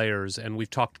former players, and we've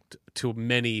talked to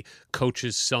many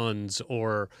coaches' sons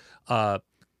or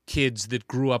kids that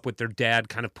grew up with their dad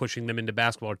kind of pushing them into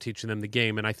basketball or teaching them the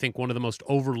game. And I think one of the most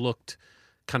overlooked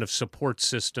kind of support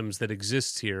systems that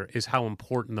exists here is how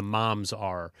important the moms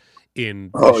are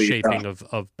in the shaping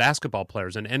of basketball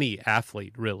players and any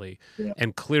athlete, really. Yeah.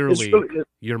 And clearly,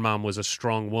 your mom was a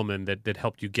strong woman that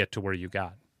helped you get to where you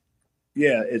got.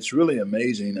 Yeah, it's really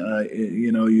amazing.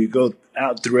 You go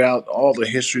out throughout all the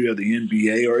history of the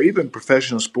NBA or even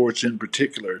professional sports in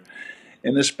particular,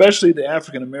 and especially the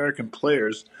African American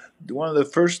players. One of the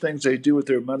first things they do with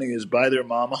their money is buy their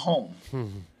mom a home,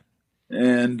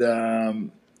 and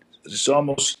it's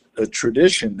almost a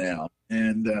tradition now.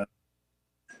 And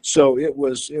so it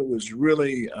was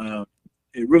really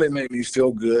it really made me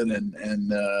feel good, and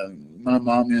my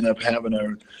mom ended up having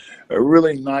a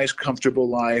really nice, comfortable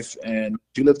life, and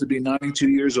she lived to be 92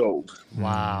 years old.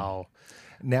 Wow.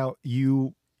 Now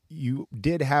you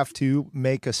did have to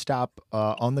make a stop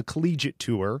on the collegiate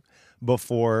tour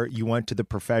before you went to the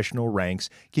professional ranks.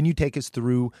 Can you take us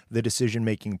through the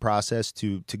decision-making process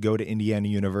to go to Indiana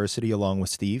University along with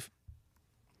Steve?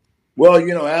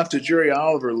 Well, after Jerry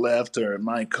Oliver left,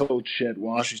 my coach at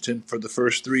Washington for the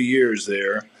first 3 years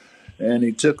there, and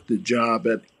he took the job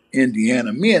at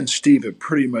Indiana, me and Steve had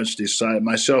pretty much decided,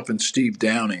 myself and Steve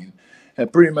Downing,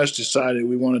 had pretty much decided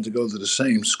we wanted to go to the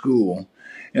same school.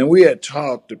 And we had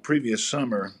talked the previous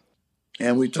summer,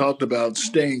 and we talked about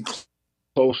staying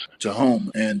close to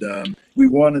home. And we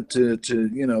wanted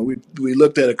we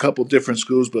looked at a couple different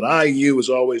schools, but IU was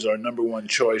always our number one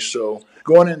choice. So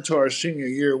going into our senior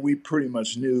year, we pretty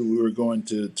much knew we were going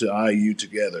to IU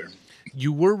together.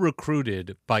 You were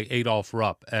recruited by Adolph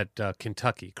Rupp at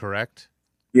Kentucky, correct?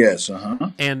 Yes,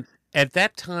 And at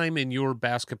that time in your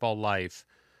basketball life,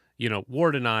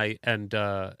 Ward and I and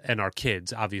our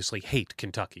kids obviously hate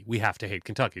Kentucky. We have to hate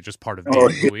Kentucky, just part of being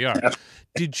who we are.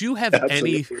 Did you have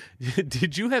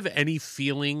any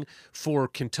feeling for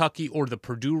Kentucky or the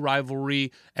Purdue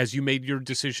rivalry as you made your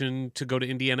decision to go to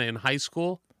Indiana in high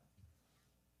school?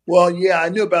 Well, yeah, I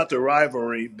knew about the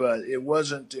rivalry, but it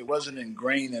wasn't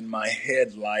ingrained in my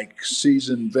head like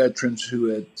seasoned veterans who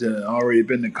had already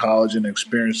been to college and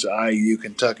experienced the IU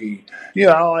Kentucky.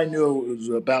 All I knew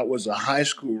was a high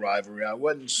school rivalry. I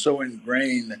wasn't so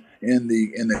ingrained in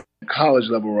the college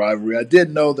level rivalry. I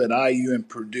did know that IU and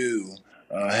Purdue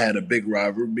had a big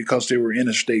rivalry because they were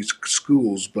interstate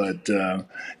schools, but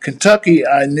Kentucky,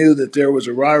 I knew that there was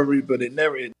a rivalry, but it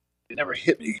never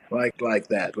hit me like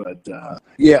that. But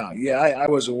I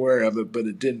was aware of it, but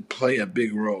it didn't play a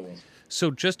big role.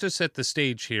 So just to set the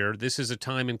stage here, this is a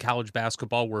time in college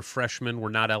basketball where freshmen were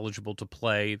not eligible to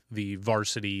play the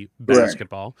varsity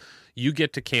basketball. Right. You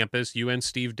get to campus, you and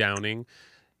Steve Downing.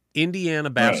 Indiana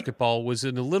basketball was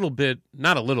in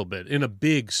a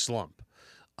big slump.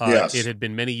 Yes. It had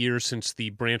been many years since the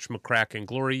Branch McCracken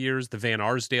glory years. The Van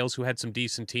Arsdales, who had some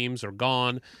decent teams, are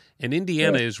gone. And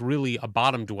Indiana is really a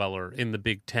bottom dweller in the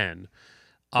Big Ten.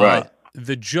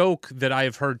 The joke that I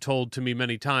have heard told to me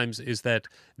many times is that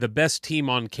the best team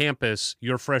on campus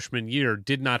your freshman year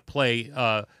did not play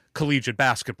collegiate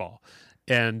basketball.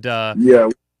 And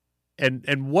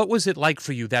and what was it like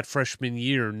for you that freshman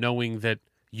year, knowing that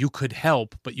you could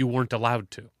help, but you weren't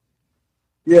allowed to?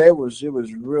 Yeah, it was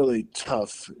really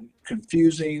tough,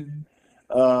 confusing,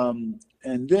 and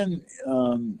then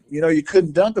you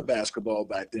couldn't dunk a basketball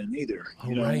back then either.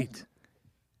 Right.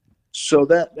 So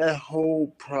that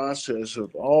whole process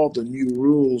of all the new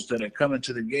rules that had come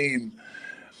into the game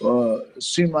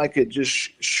seemed like it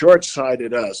just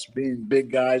short-sighted us, being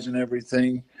big guys and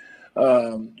everything.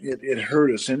 It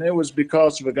hurt us, and it was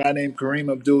because of a guy named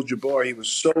Kareem Abdul-Jabbar. He was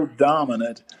so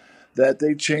dominant that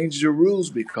they changed the rules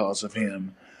because of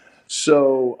him.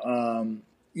 So,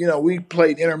 we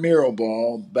played intramural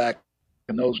ball back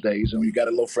in those days, and we got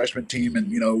a little freshman team, and,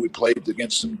 we played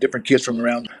against some different kids from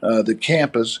around the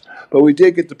campus. But we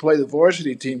did get to play the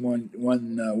varsity team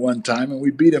one time, and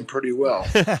we beat them pretty well.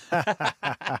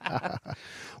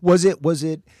 Was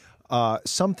it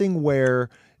something where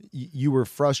you were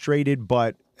frustrated,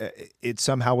 but it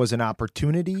somehow was an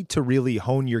opportunity to really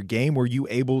hone your game? Were you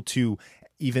able to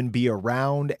even be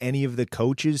around any of the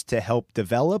coaches to help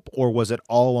develop, or was it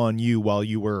all on you while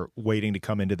you were waiting to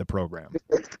come into the program?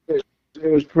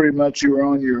 It was pretty much you were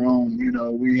on your own.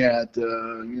 We had,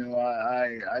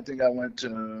 I think I went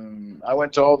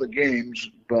to all the games,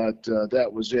 but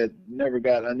that was it.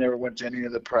 I never went to any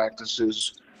of the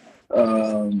practices.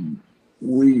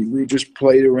 We just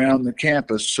played around the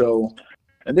campus. So,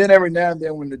 and then every now and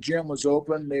then when the gym was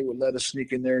open, they would let us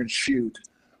sneak in there and shoot.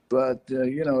 But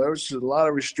there was a lot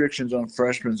of restrictions on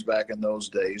freshmen back in those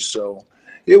days. So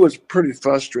it was pretty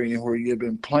frustrating where you've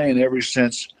been playing ever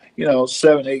since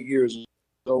 7, 8 years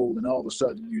old, and all of a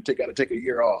sudden you got to take a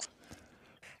year off.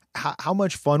 How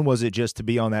much fun was it just to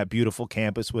be on that beautiful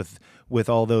campus with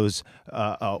all those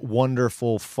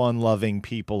wonderful, fun-loving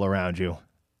people around you?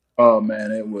 Oh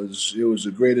man, it was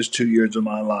the greatest 2 years of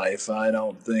my life. I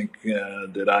don't think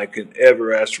that I could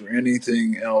ever ask for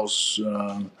anything else.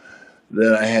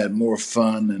 That I had more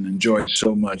fun and enjoyed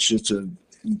so much. It's an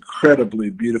incredibly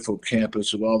beautiful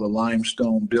campus with all the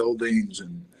limestone buildings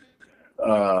and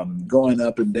going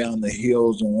up and down the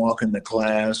hills and walking to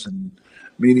class and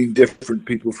meeting different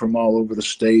people from all over the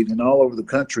state and all over the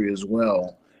country as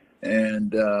well.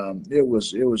 And it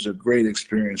was a great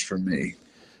experience for me.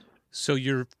 So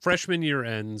your freshman year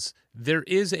ends. There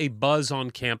is a buzz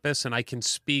on campus, and I can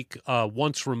speak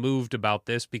once removed about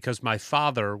this because my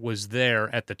father was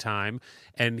there at the time,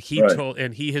 and he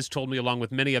has told me, along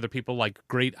with many other people, like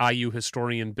great IU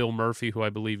historian Bill Murphy, who I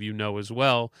believe you know as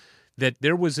well, that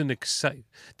there was an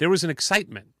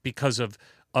excitement because of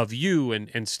you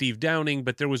and Steve Downing,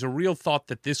 but there was a real thought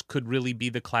that this could really be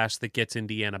the class that gets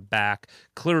Indiana back.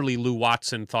 Clearly, Lou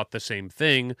Watson thought the same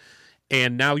thing.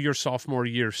 And now your sophomore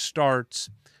year starts.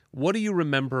 What do you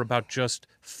remember about just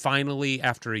finally,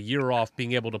 after a year off,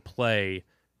 being able to play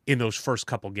in those first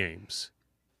couple games?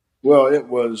 Well, it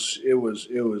was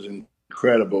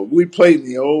incredible. We played in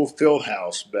the old field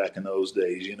house back in those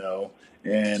days,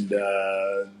 and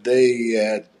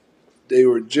they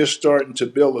were just starting to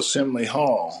build Assembly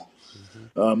Hall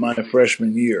my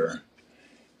freshman year,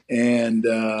 and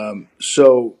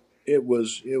so it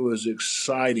was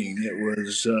exciting. It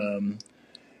was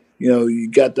you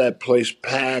got that place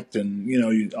packed,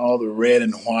 and all the red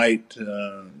and white,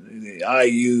 the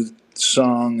IU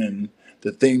song and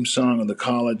the theme song of the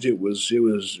college. It was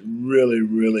really,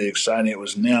 really exciting. It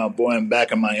was now, boy, I'm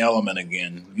back in my element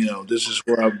again. This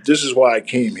is why I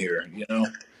came here.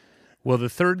 Well, the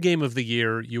third game of the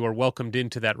year, you are welcomed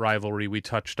into that rivalry we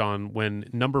touched on when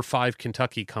number 5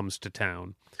 Kentucky comes to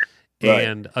town. Right.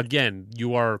 And again,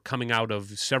 you are coming out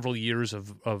of several years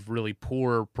of really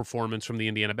poor performance from the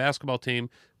Indiana basketball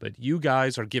team, but you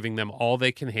guys are giving them all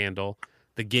they can handle.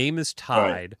 The game is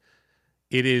tied.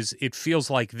 Right. It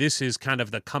feels like this is kind of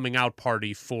the coming out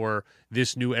party for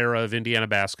this new era of Indiana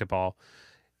basketball.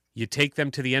 You take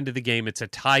them to the end of the game. It's a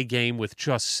tie game with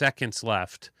just seconds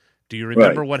left. Do you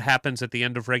remember what happens at the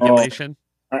end of regulation?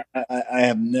 I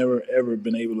have never, ever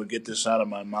been able to get this out of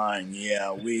my mind.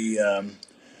 Yeah, we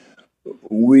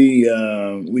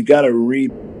got a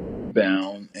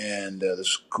rebound, and the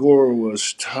score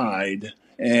was tied.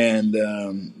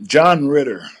 And John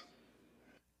Ritter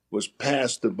was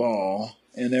passed the ball,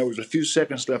 and there was a few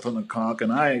seconds left on the clock.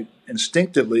 And I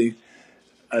instinctively,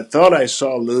 I thought I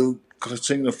saw Lou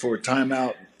signal for a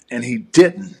timeout, and he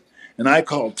didn't. And I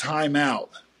called timeout,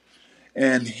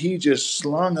 and he just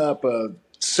slung up a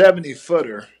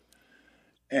 70-footer,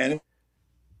 and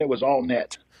it was all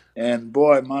net. And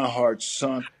boy, my heart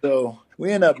sunk. So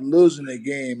we ended up losing the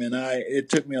game, and it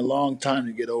took me a long time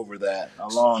to get over that. A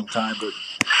long time, but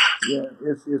yeah,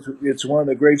 it's one of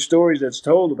the great stories that's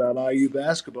told about IU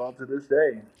basketball to this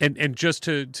day. And just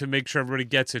to make sure everybody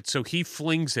gets it, so he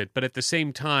flings it, but at the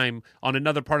same time, on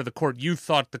another part of the court, you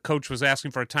thought the coach was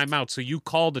asking for a timeout, so you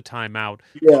called a timeout,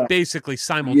 basically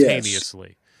simultaneously.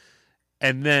 Yes.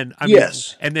 And then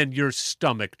and then your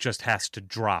stomach just has to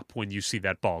drop when you see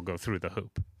that ball go through the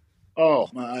hoop. Oh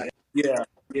my, yeah.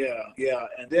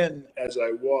 And then as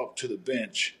I walked to the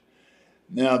bench,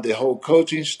 now the whole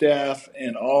coaching staff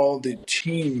and all the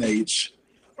teammates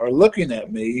are looking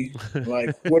at me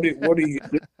like, what are you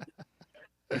doing?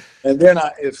 And then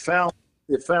it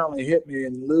finally hit me,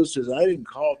 and Lou says, I didn't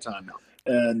call timeout.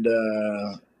 And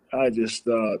I just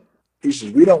thought, he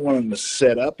says, we don't want him to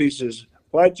set up. He says,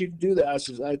 why'd you do that? I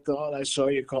says, I thought I saw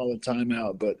you call a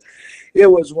timeout. But it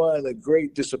was one of the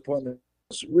great disappointments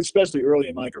especially early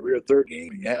in my career, third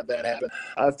game, you have that happen.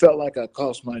 I felt like I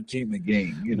cost my team the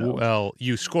game, Well,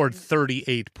 you scored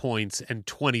 38 points and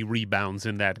 20 rebounds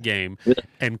in that game,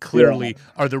 and Yeah, clearly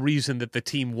are the reason that the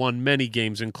team won many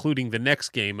games, including the next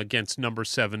game against number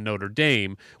 7 Notre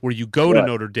Dame, where you go to right,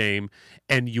 Notre Dame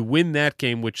and you win that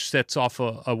game, which sets off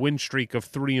a win streak of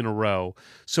 3 in a row.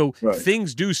 So right.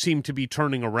 things do seem to be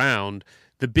turning around.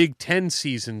 The Big Ten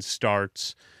season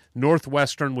starts.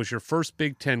 Northwestern was your first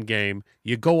Big Ten game.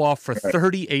 You go off for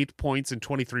 38 points and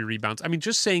 23 rebounds. I mean,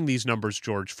 just saying these numbers,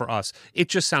 George, for us, it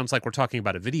just sounds like we're talking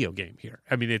about a video game here.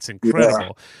 I mean, it's Yeah,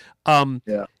 incredible. Um,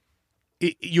 yeah.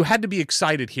 you had to be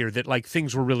excited here that like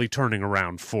things were really turning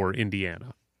around for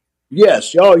Indiana.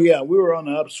 Yes. Oh, yeah. We were on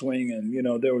the upswing,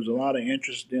 and there was a lot of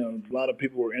interest. A lot of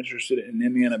people were interested in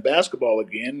Indiana basketball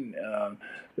again.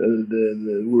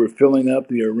 We were filling up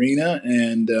the arena,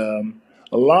 and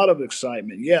a lot of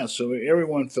excitement. Yeah. So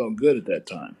everyone felt good at that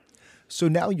time. So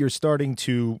now you're starting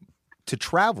to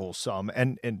travel some,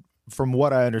 and from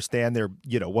what I understand, there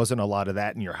wasn't a lot of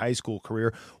that in your high school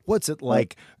career. What's it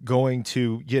like going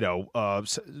to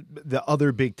the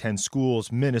other Big Ten schools,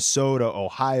 Minnesota,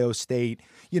 Ohio State?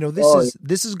 This Oh,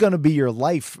 is going to be your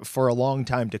life for a long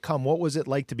time to come. What was it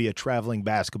like to be a traveling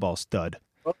basketball stud?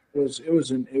 it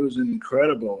was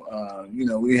incredible.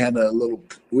 We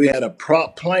had a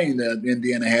prop plane that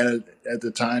Indiana had at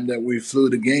the time that we flew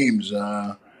the games.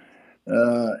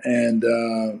 And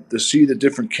to see the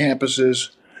different campuses.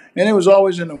 And it was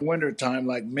always in the winter time,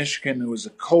 like Michigan. It was the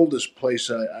coldest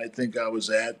place I think I was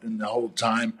at in the whole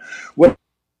time.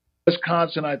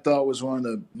 Wisconsin, I thought, was one of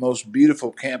the most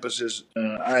beautiful campuses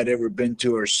I had ever been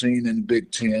to or seen in the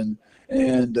Big Ten.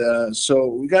 And so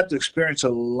we got to experience a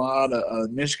lot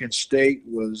of Michigan State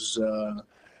was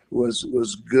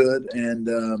good, and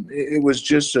it was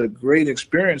just a great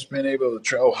experience being able to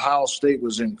try. Ohio State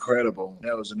was incredible.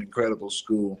 That was an incredible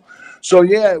school. So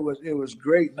yeah, it was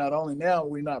great. Not only now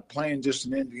we're not playing just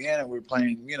in Indiana, we're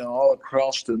playing all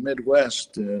across the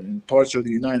Midwest and parts of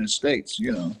the United States.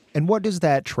 And what does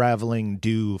that traveling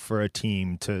do for a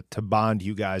team to bond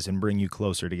you guys and bring you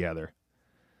closer together?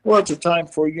 Well, it's a time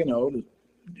for you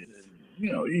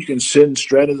can sit and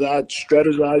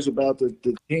strategize about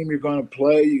the team you're going to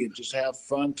play. You can just have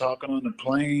fun talking on the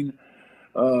plane.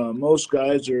 Most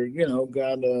guys are,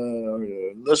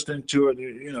 listening to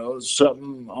it,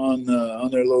 something on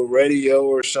their little radio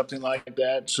or something like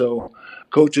that. So,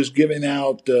 coaches giving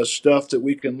out stuff that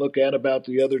we can look at about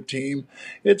the other team.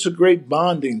 It's a great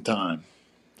bonding time.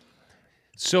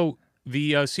 So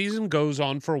the season goes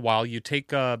on for a while. You take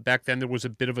back then there was a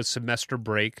bit of a semester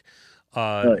break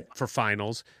Right, for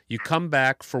finals. You come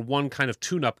back for one kind of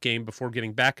tune-up game before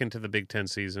getting back into the Big Ten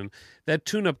season. That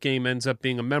tune-up game ends up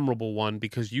being a memorable one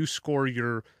because you score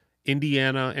your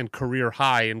Indiana and career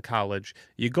high in college.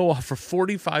 You go off for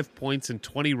 45 points and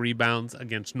 20 rebounds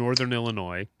against Northern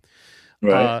Illinois.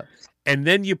 right, Uh, and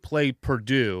then you play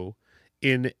Purdue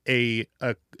in a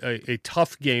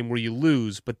tough game where you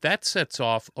lose, but that sets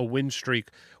off a win streak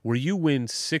where you win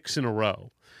 6 in a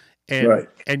row. And right,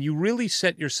 and you really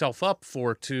set yourself up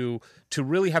to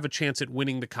really have a chance at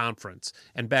winning the conference.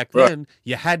 And back right, then,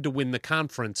 you had to win the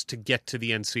conference to get to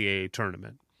the NCAA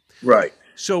tournament. right,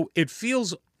 So it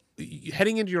feels,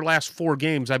 heading into your last 4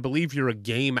 games, I believe you're a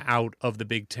game out of the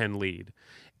Big Ten lead.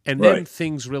 And then right.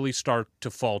 things really start to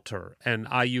falter, and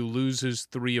IU loses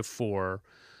 3 of 4.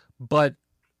 But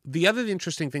the other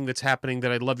interesting thing that's happening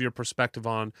that I'd love your perspective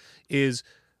on is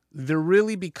there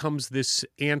really becomes this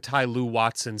anti-Lou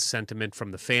Watson sentiment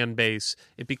from the fan base.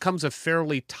 It becomes a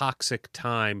fairly toxic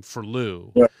time for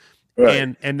Lou. Right.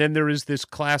 Right. And then there is this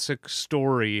classic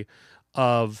story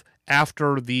of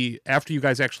after you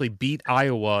guys actually beat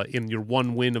Iowa in your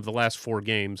one win of the last 4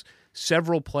 games,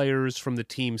 several players from the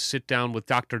team sit down with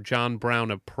Dr. John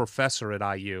Brown, a professor at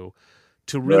IU,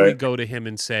 to really Right. go to him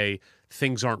and say,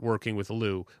 things aren't working with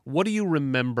Lou. What do you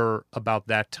remember about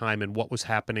that time and what was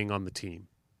happening on the team?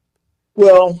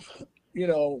 Well,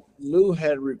 Lou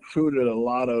had recruited a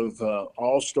lot of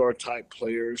all-star type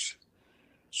players.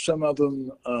 Some of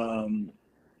them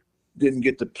didn't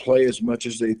get to play as much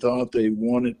as they thought they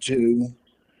wanted to.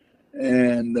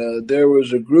 And there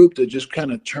was a group that just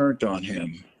kind of turned on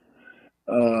him.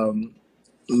 Um,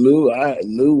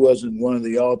 Lou wasn't one of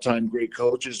the all-time great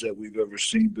coaches that we've ever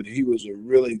seen, but he was a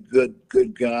really good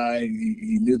guy.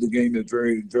 He knew the game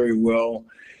very, very well.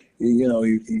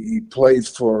 He played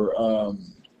for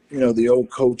the old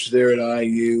coach there at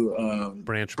IU,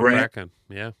 Branch Brant, McCracken.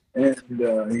 Yeah.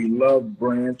 and he loved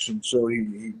Branch, and so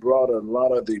he brought a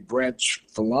lot of the Branch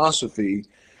philosophy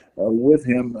with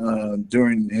him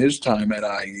during his time at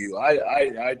IU.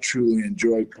 I truly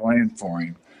enjoyed playing for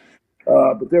him.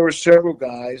 But there were several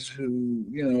guys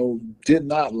who, did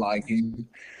not like him.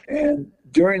 And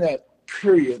during that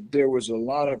period, there was a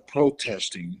lot of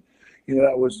protesting.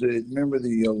 That was remember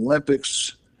the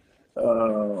Olympics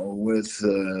with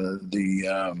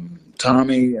the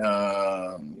Tommy,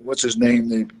 what's his name?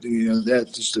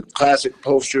 That's just a classic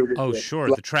poster. Oh, sure,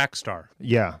 the track star.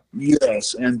 Yeah.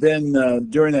 Yes, and then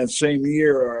during that same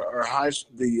year,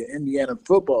 the Indiana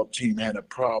football team had a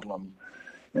problem,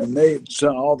 and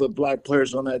all the black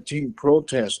players on that team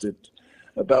protested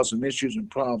about some issues and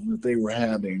problems that they were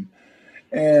having.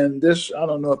 And I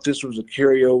don't know if this was a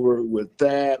carryover with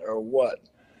that or what,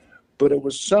 but it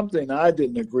was something I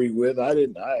didn't agree with.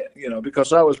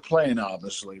 Because I was playing,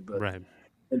 obviously, but right.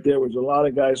 There was a lot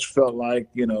of guys who felt like,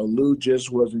 Lou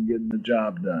just wasn't getting the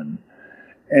job done.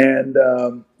 And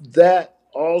that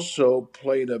also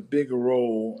played a big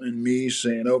role in me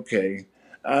saying, okay,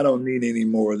 I don't need any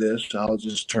more of this. I'll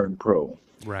just turn pro.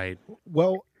 Right.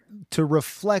 Well, to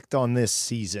reflect on this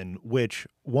season, which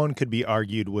one could be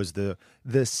argued was the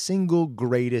single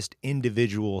greatest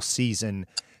individual season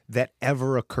that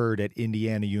ever occurred at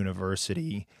Indiana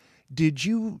University, did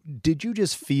you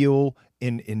just feel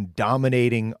in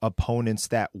dominating opponents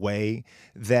that way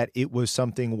that it was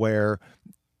something where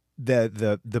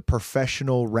the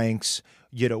professional ranks,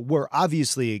 were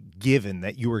obviously a given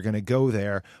that you were going to go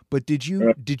there, but did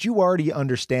you already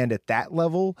understand at that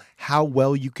level how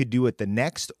well you could do at the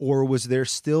next, or was there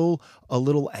still a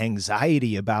little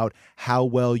anxiety about how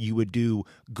well you would do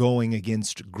going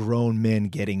against grown men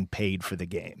getting paid for the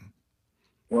game?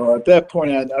 Well, at that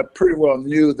point, I pretty well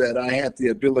knew that I had the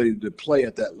ability to play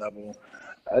at that level.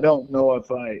 I don't know if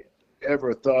I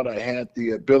ever thought I had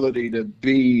the ability to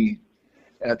be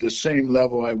at the same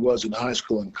level I was in high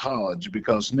school and college,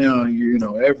 because now,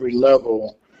 every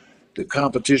level, the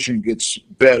competition gets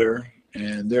better,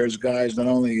 and there's guys not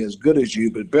only as good as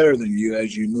you, but better than you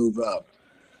as you move up.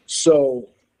 So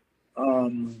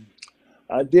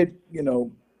I did,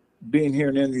 being here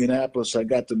in Indianapolis, I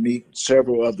got to meet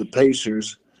several of the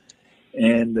Pacers.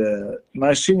 And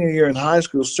my senior year in high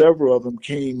school, several of them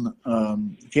came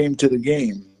to the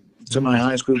game, to my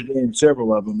high school game,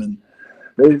 several of them. And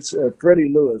there's Freddie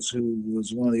Lewis, who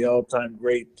was one of the all-time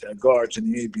great guards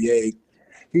in the ABA.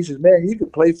 He says, man, you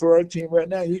could play for our team right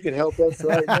now. You could help us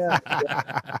right now.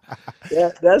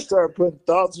 that started putting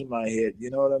thoughts in my head,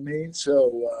 you know what I mean?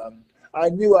 So I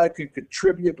knew I could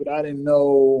contribute, but I didn't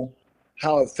know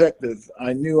how effective.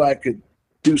 I knew I could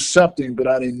do something, but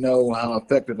I didn't know how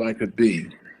effective I could be.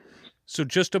 So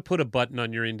just to put a button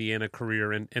on your Indiana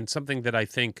career, and something that I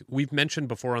think we've mentioned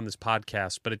before on this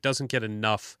podcast, but it doesn't get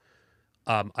enough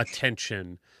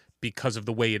attention because of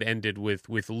the way it ended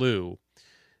with Lou.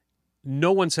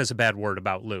 No one says a bad word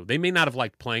about Lou. They may not have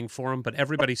liked playing for him, but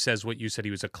everybody says what you said.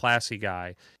 He was a classy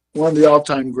guy. One of the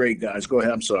all-time great guys. Go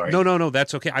ahead. I'm sorry. No,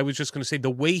 that's okay. I was just going to say the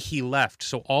way he left.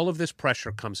 So all of this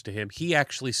pressure comes to him. He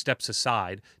actually steps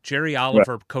aside. Jerry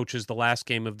Oliver coaches the last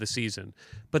game of the season.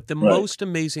 But the most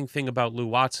amazing thing about Lou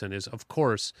Watson is, of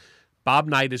course, Bob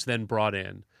Knight is then brought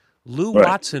in. Lou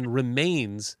Watson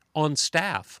remains on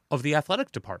staff of the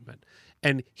athletic department.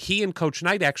 And he and Coach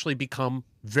Knight actually become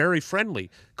very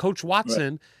friendly. Coach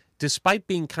Watson, despite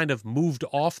being kind of moved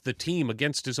off the team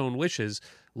against his own wishes,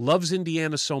 loves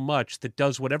Indiana so much that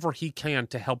does whatever he can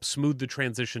to help smooth the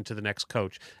transition to the next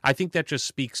coach. I think that just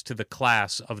speaks to the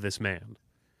class of this man.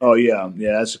 Oh, yeah.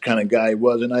 Yeah, that's the kind of guy he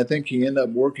was. And I think he ended up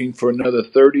working for another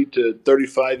 30 to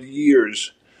 35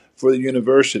 years for the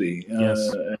university,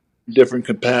 different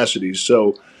capacities.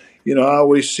 So, I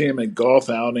always see him at golf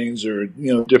outings or,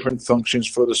 different functions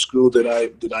for the school that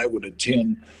I would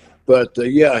attend. But,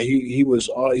 he was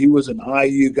an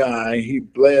IU guy. He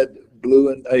bled blue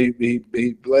and he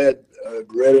bled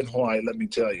red and white, let me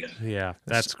tell you. Yeah,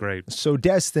 that's great. So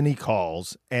destiny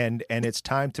calls, and it's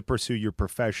time to pursue your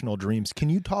professional dreams. Can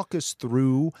you talk us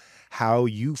through how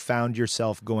you found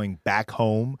yourself going back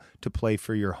home to play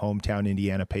for your hometown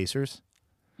Indiana Pacers?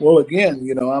 Well, again,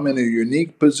 I'm in a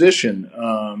unique position.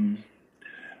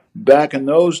 Back in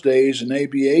those days, an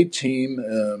ABA team,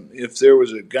 if there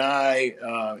was a guy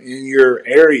in your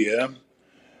area,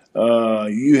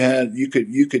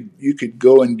 you could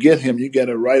go and get him. You got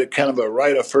a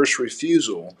right of first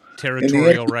refusal.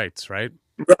 Territorial rights, right?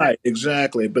 Right,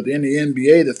 exactly. But in the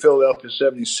NBA, the Philadelphia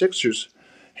 76ers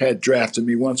had drafted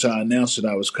me once I announced that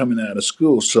I was coming out of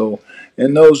school. So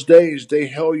in those days, they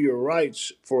held your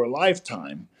rights for a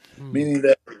lifetime, meaning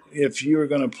that if you were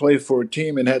going to play for a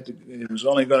team, it was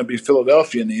only going to be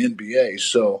Philadelphia in the NBA.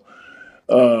 So,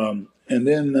 and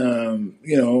then,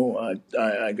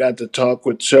 I got to talk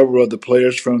with several of the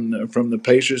players from the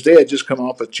Pacers. They had just come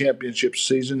off a championship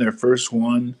season, their first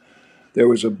one. there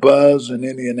was a buzz in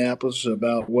Indianapolis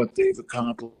about what they've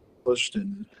accomplished,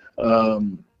 and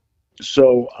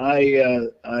so I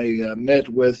met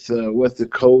with the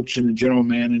coach and the general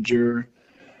manager,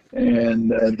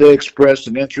 and they expressed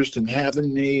an interest in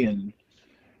having me, and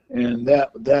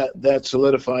that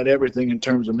solidified everything in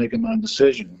terms of making my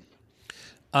decision.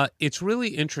 It's really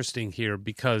interesting here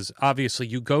because obviously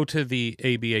you go to the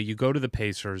ABA, you go to the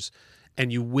Pacers,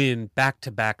 and you win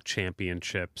back-to-back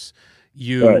championships.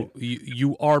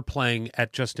 You are playing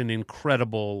at just an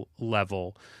incredible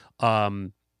level.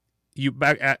 Your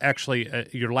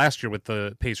last year with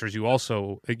the Pacers, you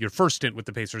also your first stint with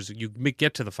the Pacers, you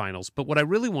get to the finals. But what I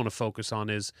really want to focus on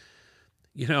is,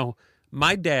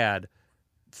 my dad,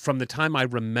 from the time I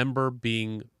remember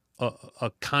being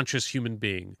a conscious human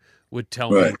being, would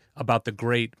tell me about the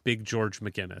great Big George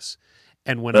Mcginnis.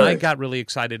 And when I got really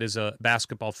excited as a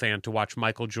basketball fan to watch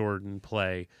Michael Jordan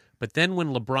play, but then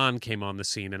when LeBron came on the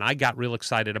scene and I got real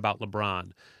excited about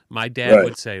LeBron, my dad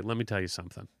would say, let me tell you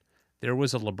something. There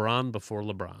was a LeBron before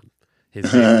LeBron.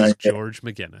 His name was George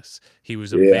Mcginnis. He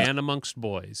was a man amongst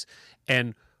boys.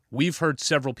 And we've heard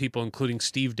several people, including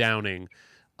Steve Downing,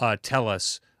 tell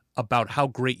us about how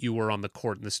great you were on the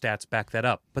court, and the stats back that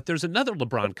up. But there's another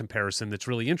LeBron comparison that's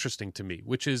really interesting to me,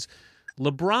 which is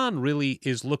LeBron really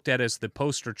is looked at as the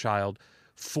poster child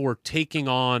for taking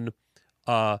on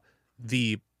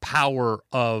the power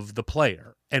of the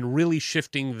player and really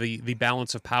shifting the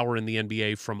balance of power in the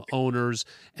NBA from owners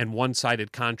and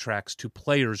one-sided contracts to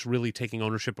players really taking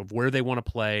ownership of where they want to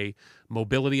play,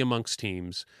 mobility amongst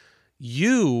teams.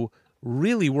 You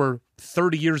really were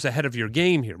 30 years ahead of your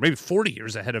game here, maybe 40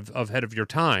 years ahead of your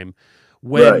time,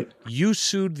 when you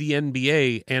sued the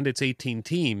NBA and its 18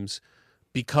 teams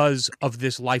because of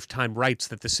this lifetime rights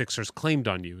that the Sixers claimed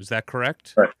on you. Is that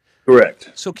correct? Right.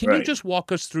 Correct. So can you just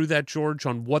walk us through that, George,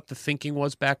 on what the thinking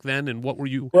was back then and what were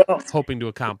you hoping to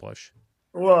accomplish?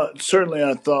 Well, certainly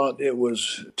I thought it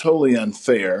was totally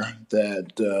unfair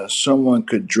that someone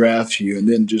could draft you and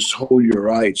then just hold your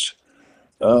rights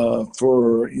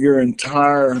for your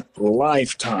entire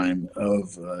lifetime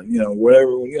of,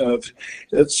 whatever,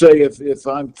 let's say if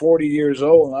I'm 40 years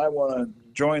old and I want to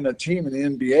join a team in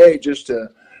the NBA just to,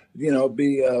 be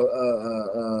a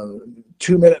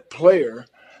 2-minute player,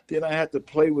 then I had to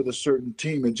play with a certain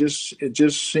team. It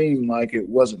just seemed like it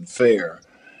wasn't fair.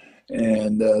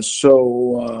 And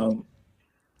so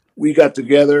we got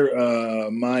together,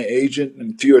 my agent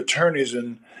and a few attorneys,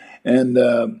 and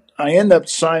I ended up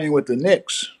signing with the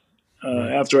Knicks.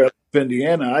 After I left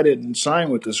Indiana, I didn't sign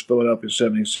with this Philadelphia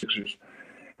 76ers.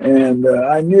 And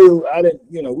I knew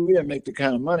we didn't make the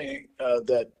kind of money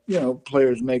that,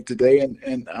 players make today.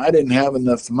 And I didn't have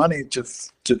enough money to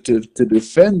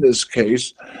defend this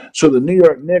case. So the New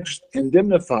York Knicks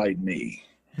indemnified me.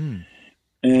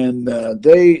 And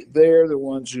they're the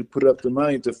ones who put up the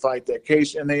money to fight that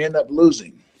case, and they end up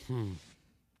losing.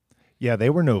 Yeah,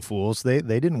 they were no fools. They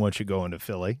didn't want you going to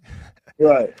Philly.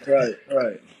 Right.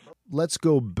 Let's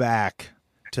go back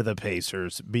to the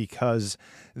Pacers, because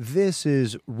this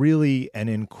is really an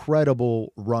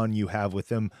incredible run you have with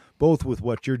them, both with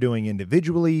what you're doing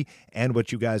individually and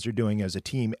what you guys are doing as a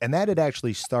team. And that had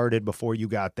actually started before you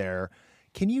got there.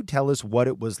 Can you tell us what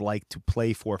it was like to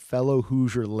play for fellow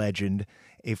Hoosier legend,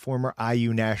 a former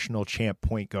IU national champ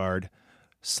point guard,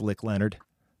 Slick Leonard?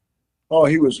 Oh,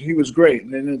 he was great.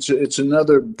 And it's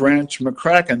another Branch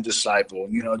McCracken disciple,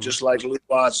 just like Lou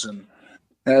Watson.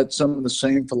 Had some of the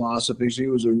same philosophies. He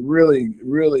was a really,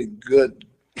 really good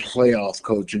playoff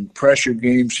coach. In pressure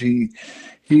games, he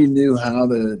knew how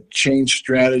to change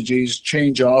strategies,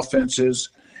 change offenses.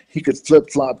 He could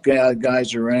flip-flop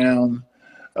guys around.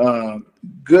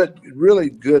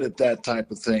 Really good at that type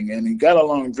of thing. And he got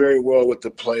along very well with the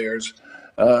players.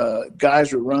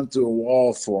 Guys would run through a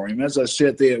wall for him. As I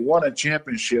said, they had won a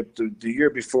championship the year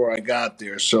before I got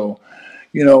there. So,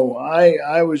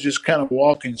 I was just kind of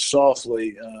walking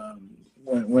softly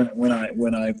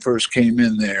when I first came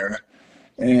in there,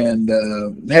 and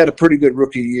had a pretty good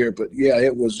rookie year. But yeah,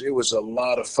 it was a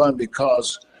lot of fun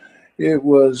because it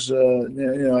was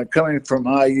coming from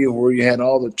IU where you had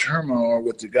all the turmoil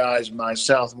with the guys my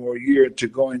sophomore year to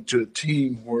going to a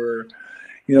team where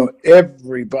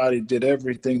everybody did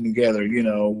everything together.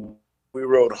 We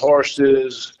rode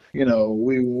horses.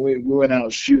 We went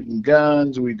out shooting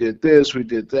guns. We did this, we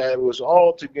did that. It was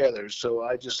all together. So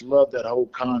I just loved that whole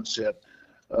concept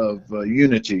of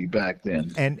unity back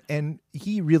then. And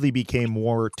he really became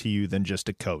more to you than just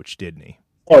a coach, didn't he?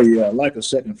 Oh, yeah, like a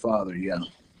second father, yeah.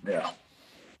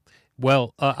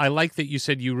 Well, I like that you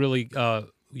said you really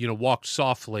walked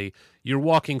softly. Your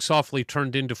walking softly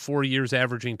turned into 4 years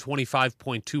averaging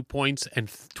 25.2 points and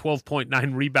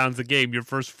 12.9 rebounds a game your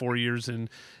first 4 years in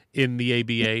the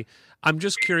ABA. I'm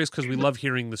just curious because we love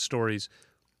hearing the stories.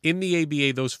 In the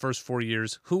ABA those first 4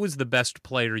 years, who was the best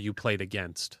player you played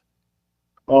against?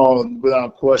 Oh,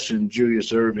 without question,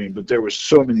 Julius Irving, but there were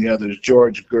so many others.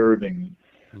 George Gerving,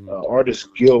 Artis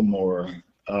Gilmore,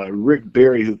 Rick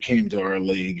Berry, who came to our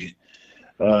league.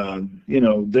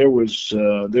 There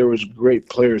was great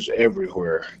players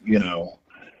everywhere.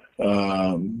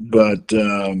 I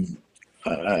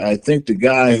think the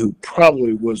guy who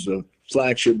probably was the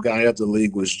flagship guy of the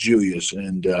league was Julius,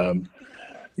 and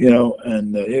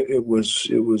it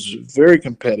was very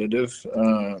competitive.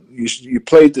 You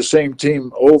played the same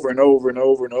team over and over and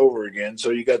over and over again,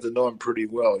 so you got to know him pretty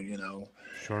well.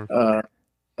 Sure.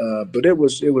 But it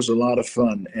was a lot of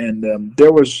fun, and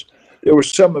there was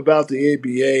something about the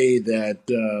ABA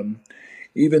that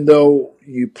even though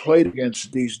you played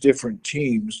against these different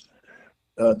teams,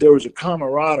 there was a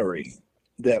camaraderie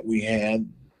that we had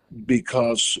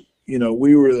because we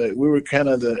were kind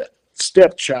of the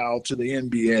stepchild to the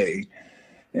NBA,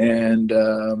 and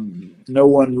no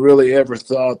one really ever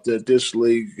thought that this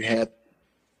league had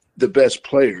the best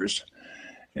players.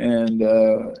 And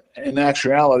in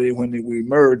actuality, when we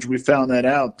merged, we found that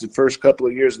out the first couple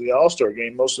of years of the All-Star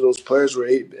game. Most of those players were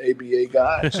ABA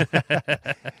guys.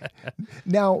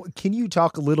 Now, can you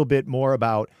talk a little bit more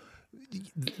about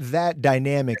that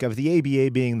dynamic of the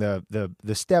ABA being the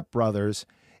stepbrothers?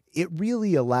 It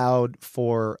really allowed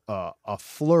for a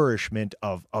flourishment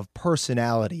of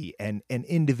personality and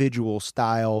individual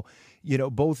style,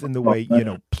 both in the way,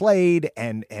 played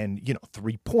and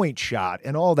 3-point shot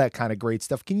and all that kind of great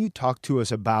stuff. Can you talk to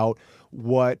us about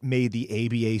what made the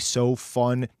ABA so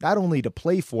fun, not only to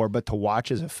play for, but to watch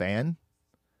as a fan?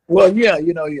 Well, yeah,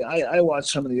 I watched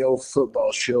some of the old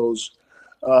football shows.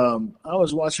 I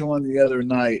was watching one the other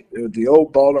night. The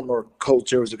old Baltimore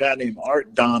coach, there was a guy named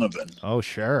Art Donovan. Oh,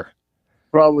 sure.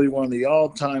 Probably one of the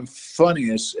all-time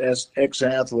funniest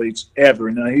ex-athletes ever.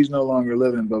 Now, he's no longer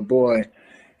living, but boy,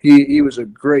 he was a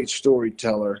great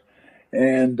storyteller.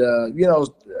 And,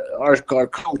 our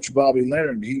coach, Bobby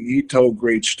Leonard, he told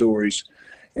great stories.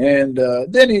 And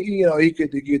then, he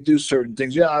could do certain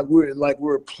things. Yeah, we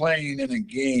were playing in a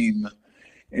game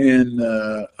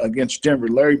against Denver.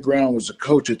 Larry Brown was the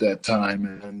coach at that time,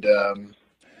 and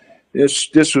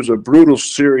this was a brutal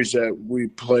series that we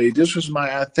played. This was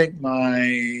I think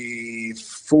my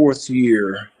fourth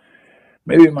year,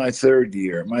 maybe my third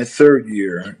year,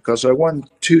 because I won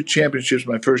 2 championships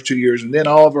my first 2 years, and then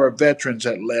all of our veterans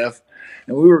had left,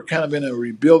 and we were kind of in a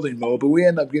rebuilding mode. But we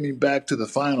ended up getting back to the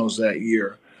finals that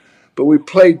year. But we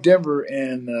played Denver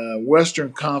in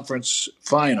Western Conference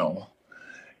final.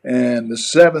 And the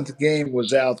 7th game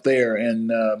was out there,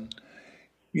 and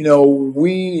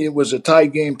it was a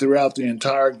tight game throughout the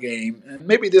entire game, and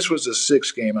maybe this was the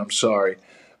 6th game. I'm sorry,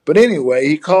 but anyway,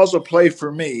 he calls a play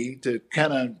for me to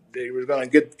they were going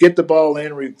to get the ball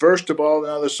in, reverse the ball on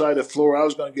the other side of the floor. I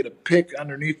was going to get a pick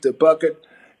underneath the bucket,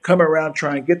 come around,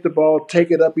 try and get the ball,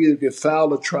 take it up, either get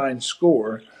fouled or try and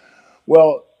score.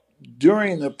 Well,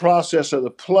 during the process of the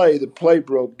play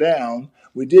broke down.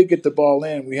 We did get the ball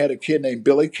in. We had a kid named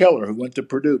Billy Keller who went to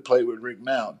Purdue, played with Rick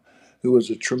Mount, who was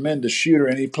a tremendous shooter,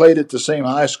 and he played at the same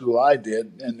high school I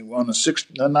did, and on the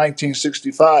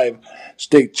 1965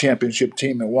 state championship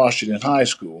team at Washington High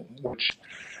School,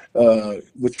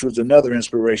 which was another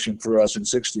inspiration for us in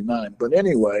 '69. But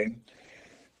anyway,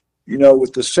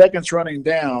 with the seconds running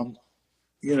down,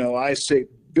 I say,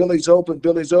 Billy's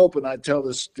open. I tell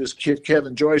this kid,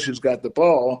 Kevin Joyce, who's got the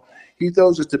ball, he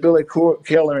throws it to Billy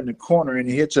Keller in the corner, and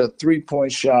he hits a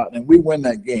 3-point shot, and we win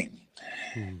that game.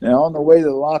 Now, on the way to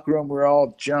the locker room, we're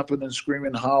all jumping and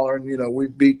screaming, hollering. We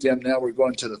beat them. Now we're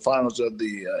going to the finals of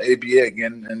the ABA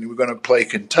again, and we're going to play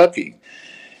Kentucky.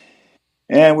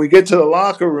 And we get to the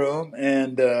locker room,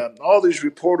 and all these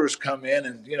reporters come in,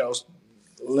 and,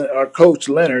 our coach,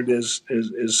 Leonard, is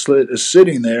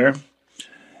sitting there.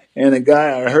 And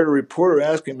I heard a reporter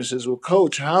ask him, he says, well,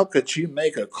 Coach, how could you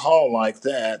make a call like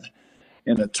that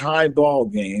in a tie ball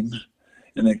game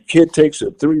and a kid takes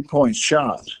a 3-point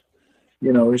shot?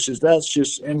 He says, that's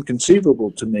just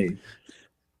inconceivable to me.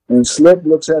 And Slip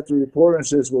looks at the reporter and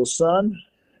says, well, son,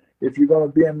 if you're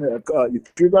going to be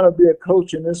a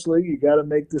coach in this league, you got to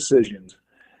make decisions.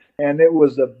 And it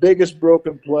was the biggest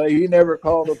broken play. He never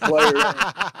called a player.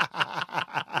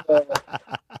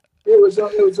 It was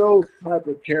those type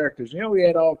of characters. We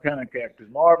had all kind of characters.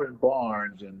 Marvin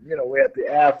Barnes, and we had the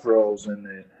Afros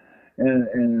and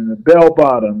the bell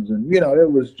bottoms, and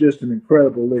it was just an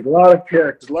incredible league. A lot of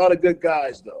characters, a lot of good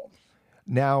guys, though.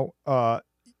 Now,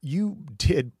 you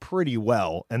did pretty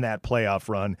well in that playoff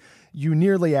run. You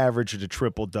nearly averaged a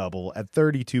triple-double at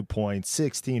 32 points,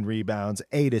 16 rebounds,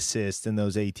 8 assists in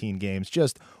those 18 games.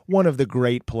 Just one of the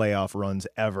great playoff runs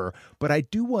ever. But I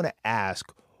do want to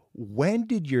ask, when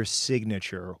did your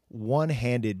signature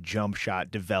one-handed jump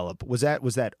shot develop? Was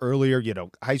that earlier,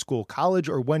 high school, college,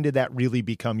 or when did that really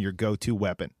become your go-to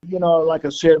weapon? Like I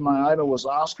said, my idol was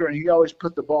Oscar, and he always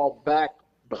put the ball back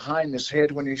behind his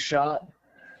head when he shot.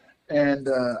 And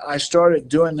I started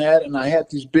doing that, and I had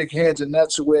these big hands, and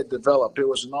that's the way it developed. It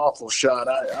was an awful shot.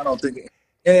 I don't think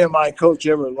any of my coach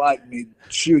ever liked me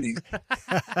shooting.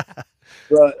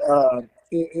 But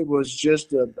it was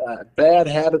just a bad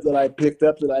habit that I picked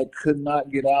up that I could not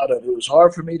get out of. It was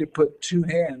hard for me to put two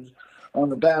hands on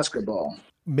the basketball.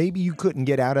 Maybe you couldn't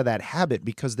get out of that habit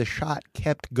because the shot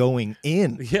kept going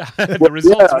in. Yeah, the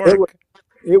results work.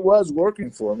 It was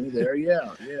working for me there,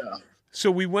 yeah. So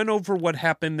we went over what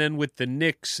happened then with the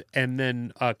Knicks and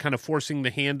then kind of forcing the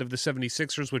hand of the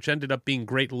 76ers, which ended up being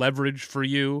great leverage for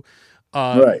you,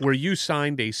 right. Where you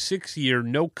signed a 6-year,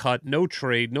 no cut, no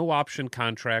trade, no option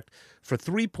contract for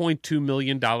 $3.2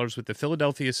 million with the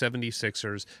Philadelphia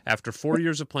 76ers after 4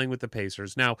 years of playing with the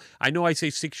Pacers. Now, I know I say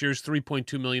 6 years,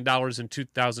 $3.2 million in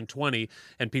 2020,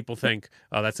 and people think,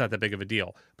 oh, that's not that big of a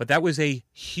deal. But that was a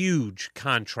huge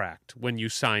contract when you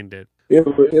signed it.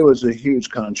 It was a huge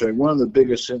contract, one of the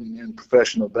biggest in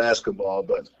professional basketball.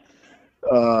 But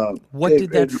what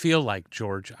did that feel like,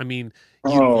 George? I mean,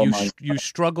 you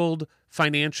struggled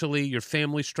financially, your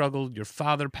family struggled, your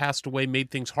father passed away,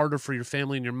 made things harder for your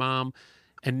family and your mom,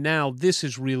 and now this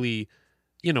is really,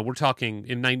 we're talking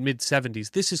in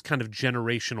mid-70s, this is kind of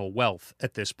generational wealth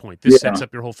at this point. This sets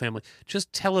up your whole family.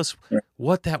 Just tell us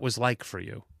what that was like for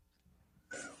you.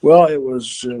 Well, it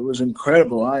was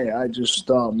incredible. I just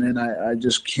thought, man, I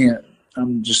just can't.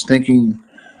 I'm just thinking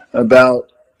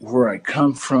about where I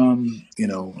come from,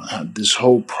 this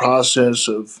whole process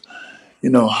of,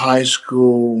 high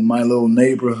school, my little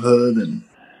neighborhood, and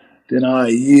then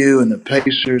IU and the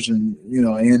Pacers, and,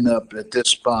 I end up at this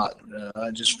spot. I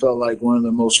just felt like one of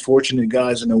the most fortunate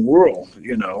guys in the world,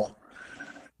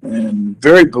 and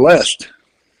very blessed.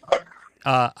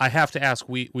 I have to ask,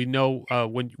 we know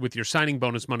when with your signing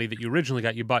bonus money that you originally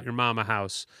got, you bought your mom a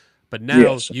house, but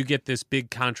now you get this big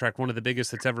contract, one of the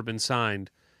biggest that's ever been signed.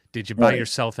 Did you buy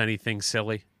yourself anything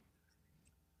silly?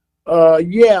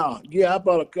 Yeah.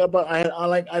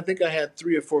 I think I had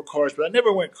 3 or 4 cars, but I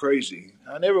never went crazy.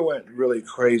 I never went really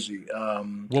crazy.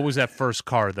 What was that first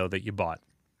car though that you bought?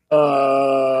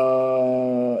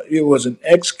 It was an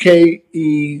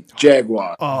XKE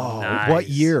Jaguar. Oh, nice. What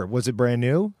year? Was it brand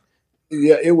new?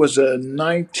 Yeah, it was a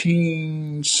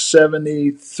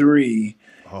 1973.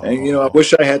 And, I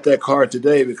wish I had that car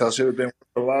today because it would have been worth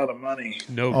a lot of money.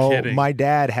 No kidding. My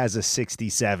dad has a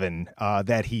 67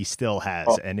 that he still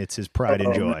has, and it's his pride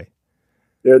and joy.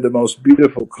 They're the most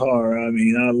beautiful car. I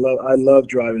mean, I love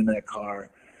driving that car.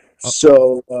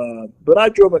 So, but I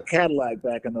drove a Cadillac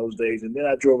back in those days, and then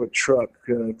I drove a truck.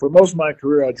 For most of my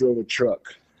career, I drove a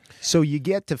truck. So you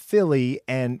get to Philly,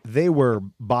 and they were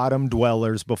bottom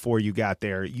dwellers before you got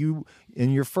there. You,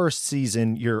 in your first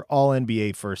season, you're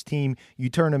all-NBA first team. You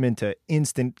turn them into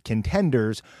instant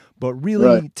contenders, but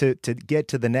really to get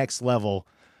to the next level,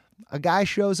 a guy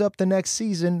shows up the next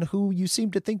season who you seem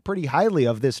to think pretty highly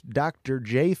of, this Dr.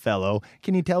 J fellow.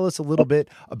 Can you tell us a little bit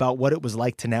about what it was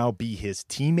like to now be his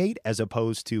teammate as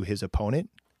opposed to his opponent?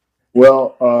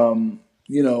 Well,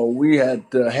 we had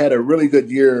had a really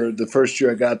good year. The first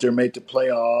year I got there, made the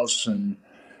playoffs, and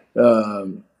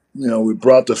we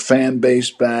brought the fan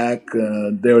base back.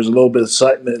 There was a little bit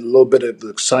of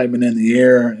excitement in the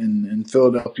air in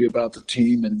Philadelphia about the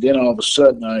team. And then all of a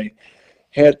sudden, I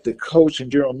had the coach and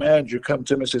general manager come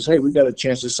to me and says, "Hey, we got a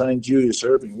chance to sign Julius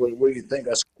Erving. What do you think?"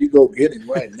 I said, "You go get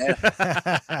him right now."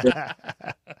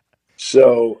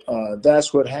 So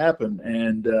that's what happened,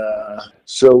 and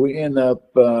so we end up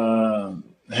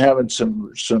having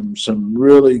some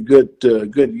really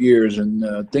good years,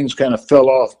 and things kind of fell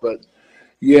off. But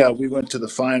yeah, we went to the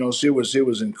finals. It was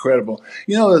incredible.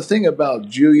 The thing about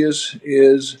Julius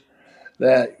is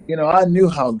that I knew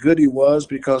how good he was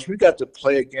because we got to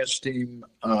play against him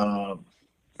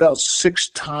about 6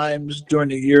 times during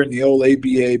the year in the old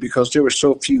ABA because there were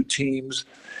so few teams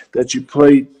that you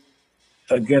played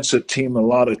against a team a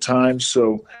lot of times.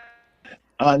 So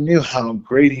I knew how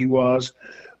great he was,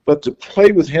 but to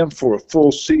play with him for a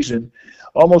full season,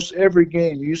 almost every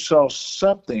game you saw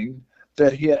something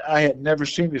that I had never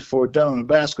seen before done on a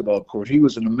basketball court. He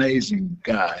was an amazing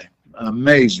guy,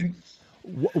 amazing.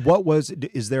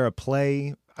 Is there a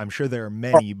play? I'm sure there are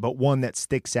many, but one that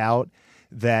sticks out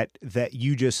that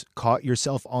you just caught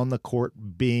yourself on the court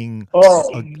being?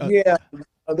 Oh, yeah.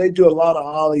 They do a lot of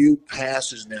alley-oop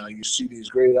passes now. You see these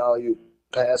great alley-oop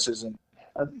passes, and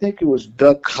I think it was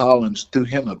Doug Collins threw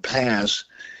him a pass.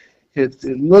 It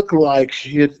looked like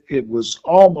it was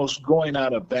almost going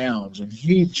out of bounds, and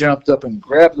he jumped up and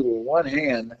grabbed it with one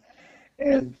hand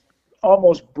and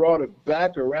almost brought it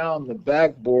back around the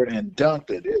backboard and dunked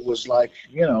it. It was like,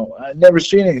 I'd never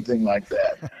seen anything like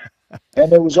that.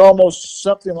 And it was almost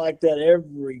something like that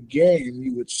every game.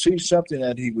 You would see something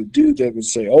that he would do that would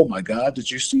say, "Oh my God,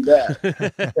 did you see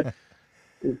that?"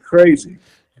 It's crazy.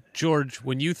 George,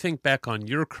 when you think back on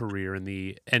your career in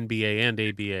the NBA and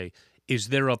ABA, is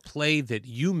there a play that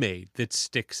you made that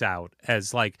sticks out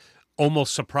as like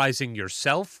almost surprising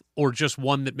yourself, or just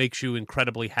one that makes you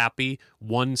incredibly happy?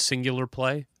 One singular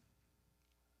play?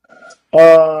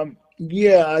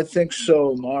 Yeah, I think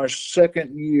so. Our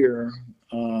second year,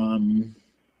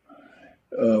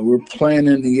 we're playing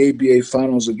in the ABA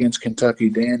finals against Kentucky.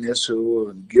 Dan Issel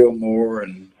and Gilmore,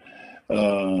 and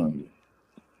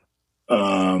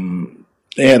um,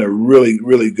 they had a really,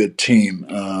 really good team.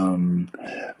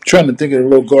 Trying to think of the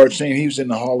little guard's name. He was in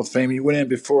the Hall of Fame. He went in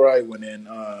before I went in.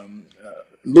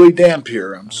 Louis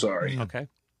Dampier, I'm sorry, Okay.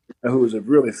 who was a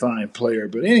really fine player.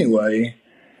 But anyway,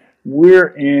 we're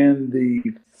in the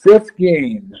fifth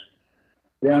game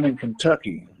down in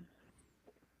Kentucky.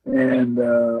 And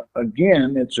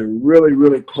again, it's a really,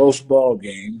 really close ball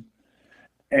game.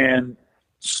 And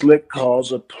Slick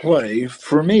calls a play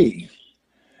for me.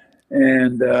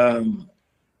 And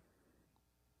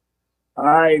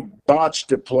I botched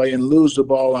the play and lose the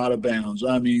ball out of bounds.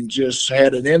 I mean, just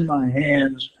had it in my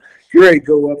hands, ready to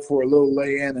go up for a little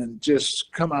lay-in and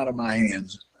just come out of my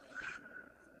hands.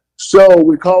 So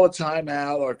we call a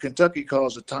timeout, or Kentucky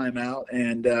calls a timeout,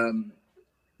 and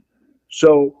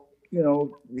so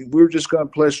we were just going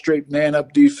to play straight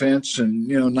man-up defense and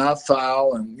not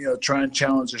foul and try and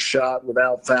challenge a shot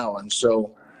without fouling.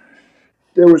 So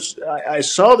I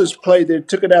saw this play. They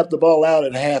took it out the ball out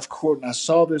at half court, and I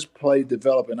saw this play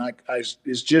develop, and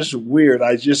it's just weird.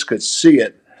 I just could see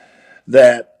it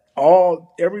that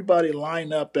everybody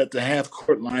lined up at the half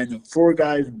court line.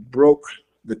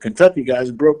 The Kentucky guys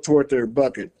broke toward their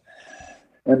bucket,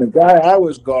 and the guy I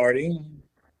was guarding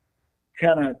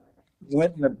kind of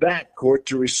went in the back court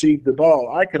to receive the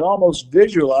ball. I could almost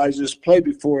visualize this play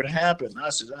before it happened. I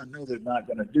said, I know they're not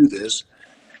going to do this.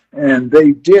 And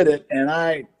they did it, and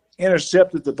I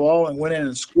intercepted the ball and went in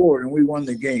and scored, and we won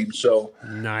the game. So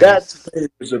Nice. that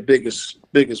was the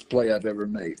biggest play I've ever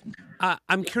made.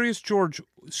 I'm curious, George.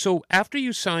 So after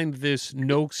you signed this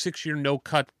 6-year,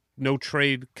 no-cut,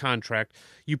 no-trade contract,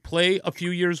 you play a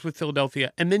few years with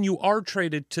Philadelphia, and then you are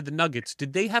traded to the Nuggets.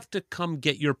 Did they have to come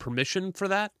get your permission for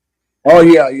that? Oh,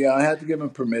 yeah. I had to give him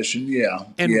permission, yeah.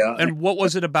 And what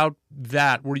was it about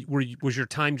that? Was your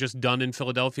time just done in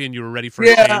Philadelphia and you were ready for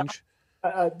a change?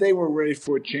 They were ready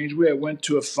for a change. We had went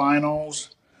to a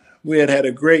finals. We had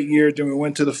a great year. Then we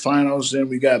went to the finals. Then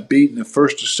we got beat in the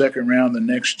first or second round the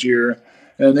next year.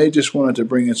 And they just wanted to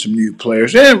bring in some new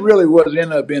players. And it really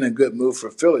ended up being a good move for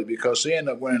Philly because they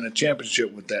ended up winning a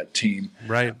championship with that team.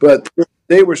 Right. But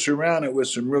they were surrounded with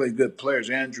some really good players,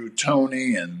 Andrew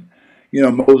Toney and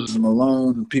Moses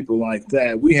Malone and people like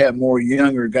that. We had more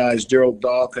younger guys, Daryl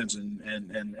Dawkins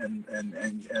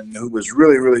and who was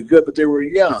really, really good, but they were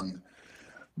young.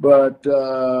 But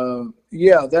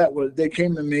they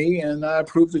came to me and I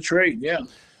approved the trade. Yeah.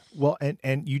 Well,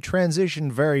 and you transition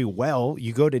very well.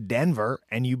 You go to Denver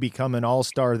and you become an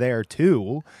all-star there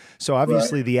too. So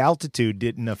obviously Right. the altitude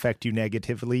didn't affect you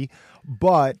negatively,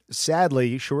 but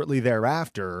sadly, shortly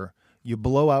thereafter, you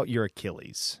blow out your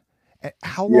Achilles.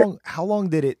 How long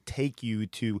did it take you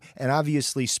to, and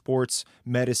obviously sports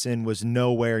medicine was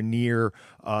nowhere near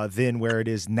then where it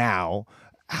is now.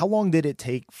 How long did it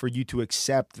take for you to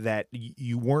accept that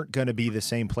you weren't going to be the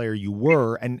same player you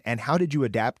were, and how did you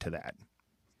adapt to that?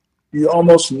 You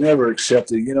almost never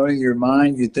accept it. In your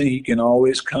mind, you think you can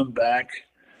always come back.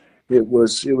 It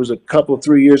was a couple,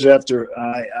 3 years after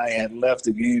I had left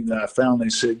the game that I finally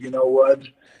said, you know what,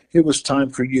 it was time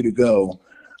for you to go.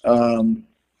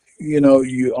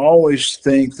 You always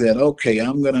think that, okay,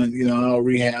 I'm going to, I'll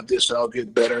rehab this, I'll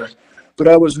get better. But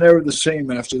I was never the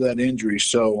same after that injury.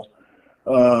 So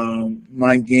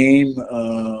my game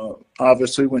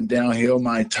obviously went downhill.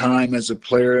 My time as a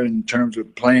player in terms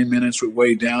of playing minutes went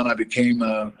way down. I became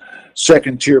a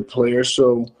second-tier player.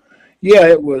 So, yeah,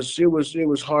 it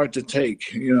was hard to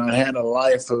take. I had a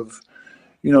life of,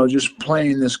 just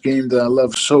playing this game that I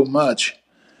love so much.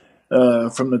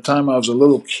 From the time I was a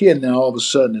little kid, now all of a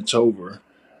sudden it's over.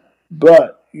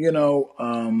 But,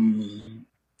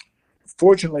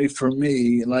 fortunately for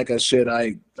me, like I said,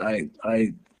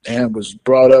 was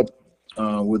brought up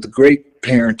with great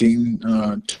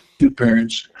parenting, two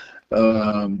parents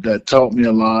that taught me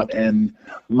a lot, and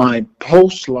my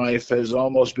post life has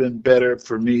almost been better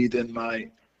for me than my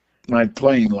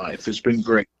playing life. It's been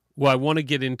great. Well, I want to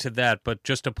get into that, but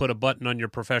just to put a button on your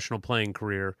professional playing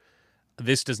career,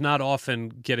 this does not often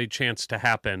get a chance to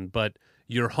happen, but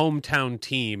your hometown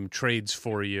team trades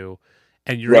for you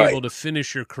and you're Right. able to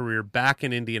finish your career back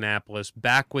in Indianapolis,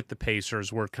 back with the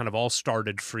Pacers, where it kind of all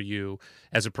started for you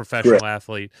as a professional Correct.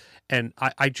 athlete. And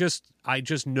I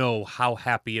just know how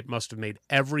happy it must have made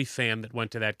every fan that went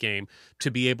to that game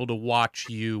to be able to watch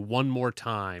you one more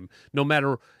time. No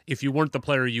matter if you weren't the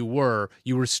player you were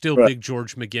still Right. Big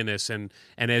George Mcginnis. And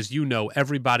as you know,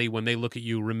 everybody, when they look at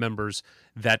you, remembers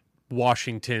that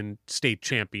Washington state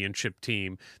championship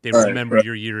team. They remember Right.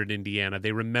 your year at Indiana.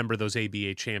 They remember those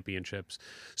ABA championships.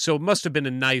 So it must have been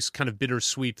a nice kind of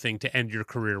bittersweet thing to end your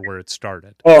career where it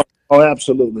started. Oh,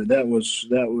 absolutely. That was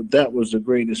the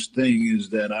greatest thing, is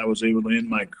that I was able to end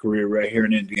my career right here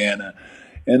in Indiana,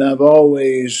 and I've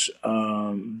always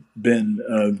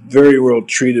been very well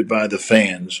treated by the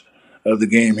fans of the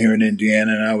game here in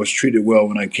Indiana, and I was treated well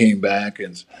when I came back,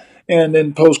 and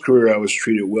then post career I was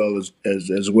treated well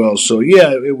as well. So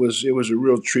yeah, it was a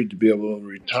real treat to be able to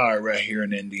retire right here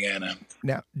in Indiana.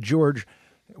 Now, George,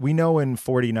 we know in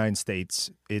 49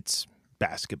 states it's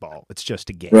basketball. It's just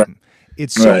a game. Right.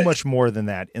 It's so Right. much more than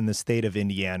that in the state of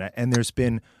Indiana. And there's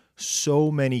been so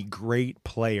many great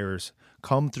players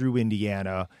come through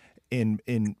Indiana in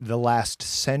the last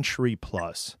century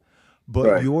plus. But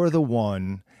Right. you're the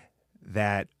one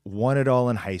that won it all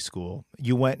in high school.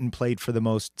 You went and played for the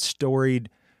most storied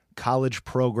college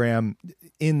program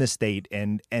in the state,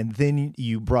 and then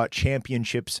you brought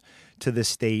championships to the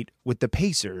state with the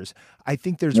Pacers. I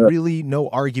think there's really no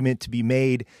argument to be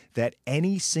made that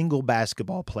any single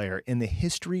basketball player in the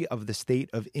history of the state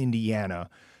of Indiana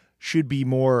should be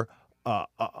more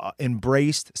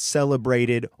embraced,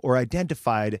 celebrated, or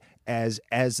identified as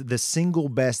the single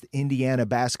best Indiana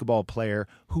basketball player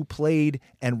who played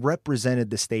and represented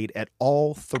the state at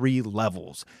all three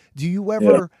levels. Are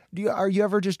you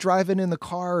ever just driving in the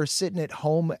car or sitting at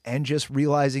home and just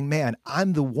realizing, man,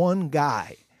 I'm the one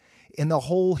guy in the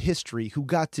whole history who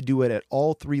got to do it at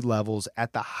all three levels,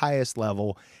 at the highest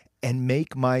level, and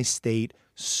make my state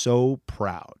so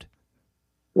proud?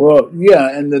 Well, yeah,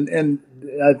 and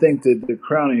I think that the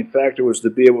crowning factor was to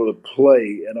be able to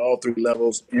play at all three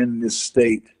levels in this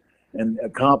state and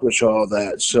accomplish all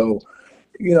that. So,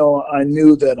 I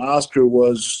knew that Oscar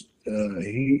was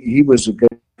he was a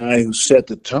guy who set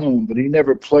the tone, but he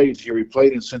never played here. He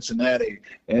played in Cincinnati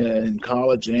and in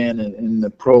college and in the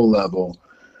pro level.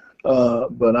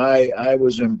 But I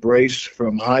was embraced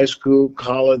from high school,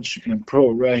 college, and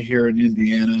pro right here in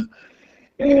Indiana.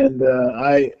 And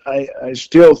I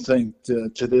still think to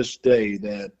this day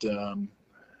that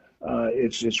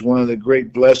it's one of the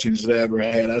great blessings that I ever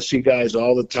had. I see guys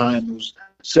all the time who's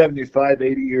 75,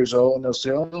 80 years old, and they'll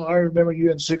say, "Oh, I remember you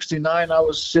in '69. I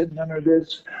was sitting under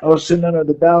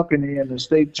the balcony in the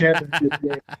state championship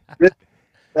game."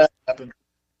 That happened.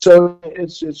 So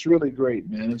it's really great,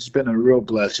 man. It's been a real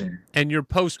blessing. And your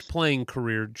post-playing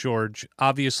career, George,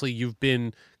 obviously you've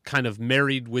been kind of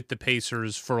married with the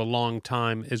Pacers for a long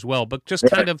time as well. But just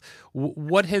kind of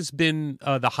what has been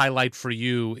the highlight for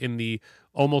you in the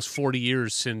almost 40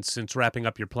 years since wrapping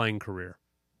up your playing career?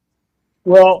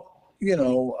 Well,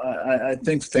 I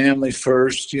think family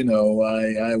first.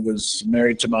 I was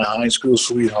married to my high school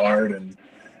sweetheart, and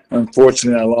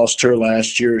unfortunately, I lost her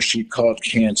last year. She caught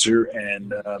cancer,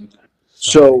 and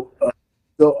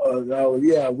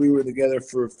yeah, we were together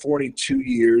for 42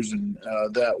 years, and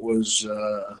that was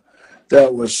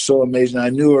so amazing. I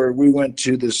knew her. We went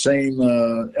to the same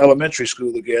elementary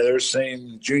school together,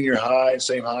 same junior high,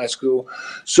 same high school.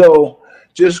 So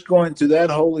just going through that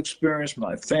whole experience,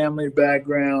 my family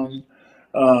background,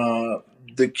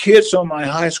 the kids on my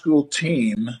high school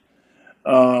team.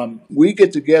 We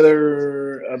get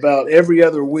together about every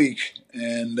other week,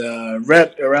 and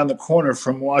right around the corner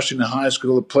from Washington High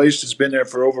School, a place that's been there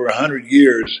for over 100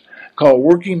 years called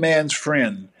Working Man's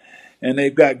Friend. And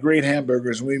they've got great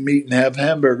hamburgers. We meet and have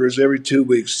hamburgers every 2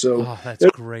 weeks. So that's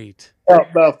great.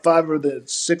 About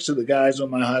 6 of the guys on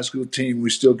my high school team,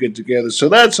 we still get together. So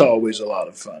that's always a lot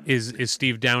of fun. Is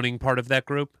Steve Downing part of that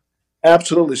group?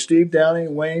 Absolutely. Steve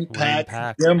Downing, Wayne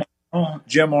Pack.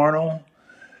 Jim Arnold.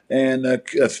 And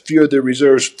a few of the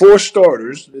reserves, 4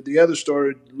 starters. The other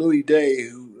starter, Louis Day,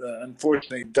 who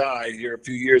unfortunately died here a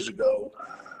few years ago.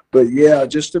 But yeah,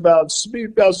 just about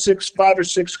 5 or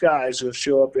 6 guys who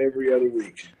show up every other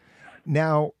week.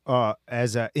 Now,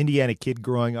 as an Indiana kid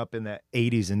growing up in the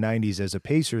 80s and 90s as a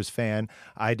Pacers fan,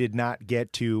 I did not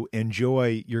get to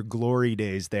enjoy your glory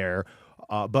days there.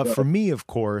 But for me, of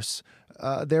course,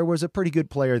 there was a pretty good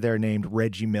player there named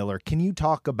Reggie Miller. Can you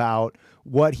talk about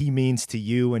what he means to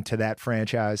you and to that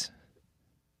franchise?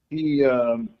 He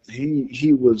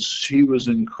was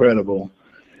incredible.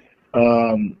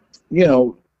 Um, you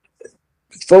know,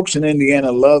 folks in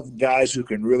Indiana love guys who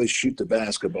can really shoot the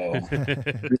basketball.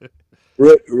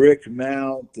 Rick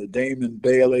Mount, Damon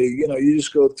Bailey. You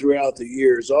just go throughout the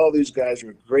years. All these guys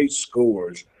were great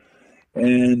scorers.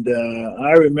 And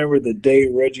I remember the day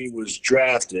Reggie was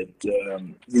drafted.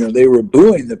 They were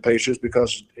booing the Pacers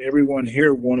because everyone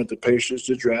here wanted the Pacers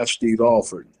to draft Steve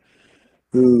Alford,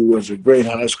 who was a great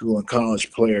high school and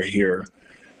college player here.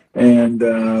 And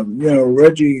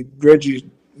Reggie,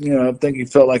 I think he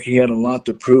felt like he had a lot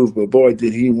to prove, but boy,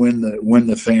 did he win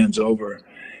the fans over.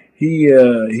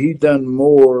 He done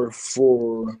more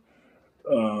for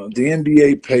the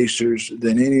NBA Pacers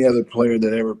than any other player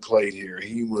that ever played here.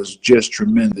 He was just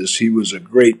tremendous. He was a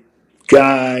great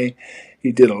guy.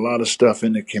 He did a lot of stuff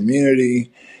in the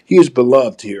community. He is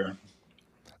beloved here.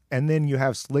 And then you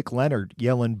have Slick Leonard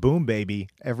yelling "Boom, baby"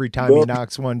 every time he Boom.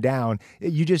 knocks one down.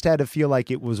 You just had to feel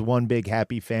like it was one big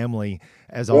happy family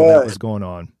as all that was going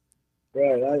on.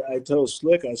 Right. I told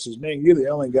Slick, I says, man, you're the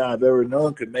only guy I've ever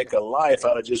known could make a life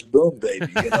out of just boom, baby.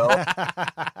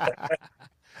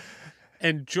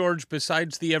 And George,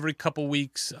 besides the every couple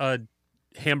weeks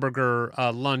hamburger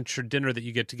lunch or dinner that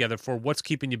you get together for, what's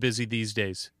keeping you busy these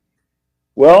days?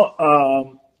 Well,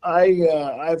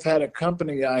 I've had a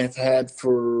company I've had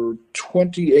for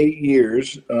 28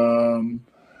 years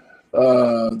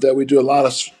that we do a lot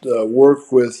of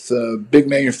work with big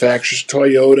manufacturers,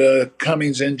 Toyota,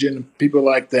 Cummins engine, people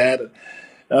like that,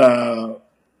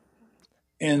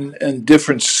 in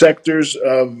different sectors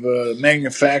of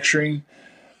manufacturing.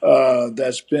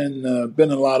 That's been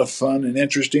a lot of fun and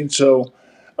interesting. So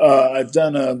I've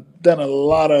done a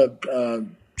lot of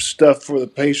stuff for the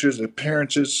Pacers,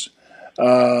 appearances.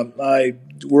 I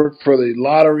worked for the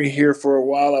lottery here for a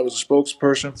while. I was a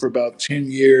spokesperson for about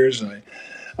 10 years. And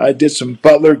I did some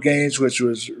Butler games, which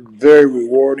was very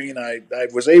rewarding. I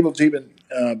was able to even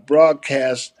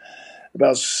broadcast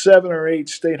about 7 or 8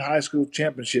 state high school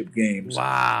championship games.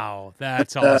 Wow,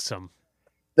 that's awesome.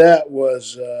 That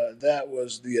was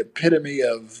the epitome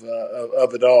of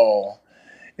it all.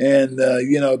 And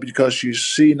because you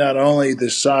see not only the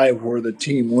side where the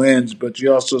team wins, but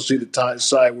you also see the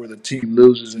side where the team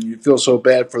loses, and you feel so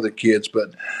bad for the kids.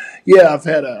 But yeah, I've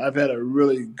had a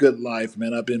really good life,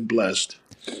 man. I've been blessed.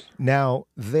 Now,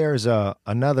 there's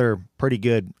another pretty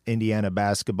good Indiana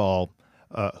basketball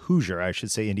Hoosier, I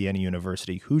should say, Indiana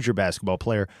University Hoosier basketball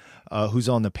player who's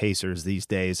on the Pacers these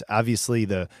days. Obviously,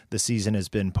 the season has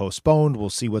been postponed. We'll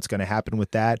see what's going to happen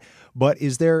with that. But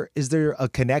is there a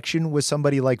connection with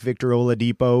somebody like Victor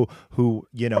Oladipo who,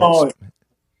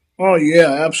 Oh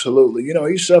yeah, absolutely.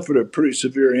 He suffered a pretty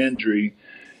severe injury,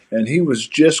 and he was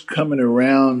just coming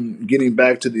around, getting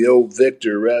back to the old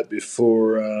Victor right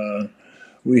before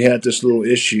we had this little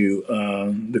issue,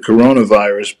 the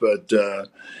coronavirus. But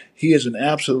he is an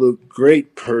absolute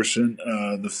great person.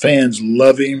 The fans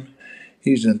love him.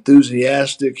 He's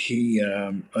enthusiastic. He's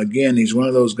one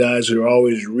of those guys who are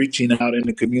always reaching out in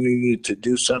the community to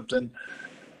do something.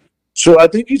 So I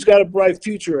think he's got a bright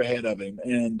future ahead of him,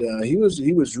 and he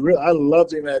was real. I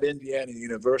loved him at Indiana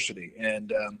University,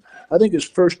 and I think his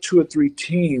first 2 or 3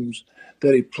 teams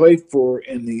that he played for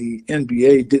in the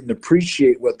NBA didn't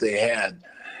appreciate what they had,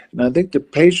 and I think the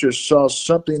Pacers saw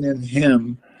something in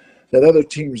him that other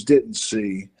teams didn't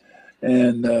see,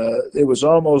 and it was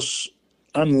almost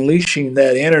unleashing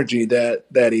that energy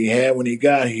that he had when he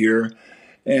got here,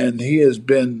 and he has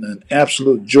been an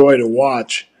absolute joy to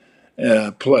watch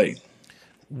play.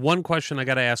 One question I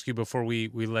got to ask you before we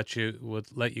let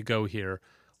you go here.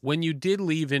 When you did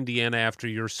leave Indiana after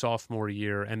your sophomore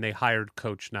year and they hired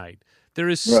Coach Knight, there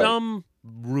is some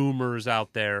rumors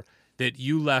out there that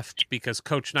you left because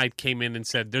Coach Knight came in and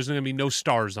said there's going to be no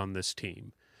stars on this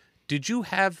team. Did you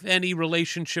have any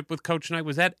relationship with Coach Knight?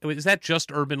 Was that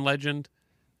just urban legend?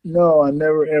 No, I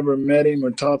never ever met him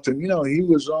or talked to him.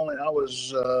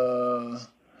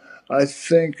 I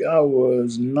think I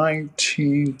was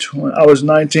 19, 20. I was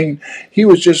 19. He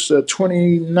was just a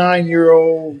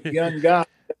 29-year-old young guy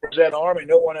that was at Army.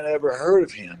 No one had ever heard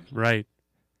of him. Right.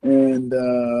 And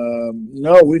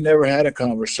no, we never had a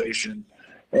conversation.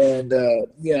 And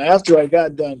after I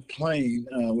got done playing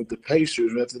with the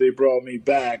Pacers, after they brought me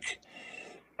back,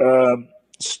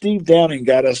 Steve Downing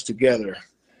got us together.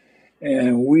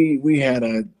 and we had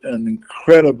an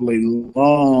incredibly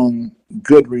long,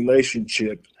 good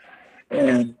relationship.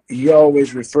 And he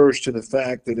always refers to the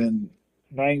fact that in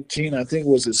 19, I think it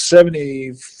was it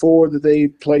 74 that they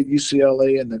played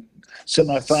UCLA in the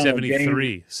semifinal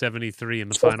game. 73 in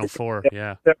the Final Four.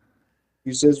 Yeah.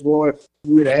 He says, "Boy, if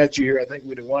we'd had you here, I think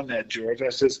we'd have won that, George." I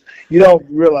says, "You don't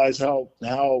realize how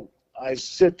I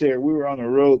sit there. We were on the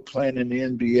road playing in the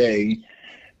NBA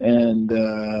and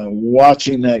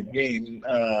watching that game.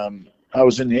 I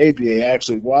was in the ABA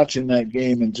actually watching that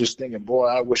game and just thinking, boy,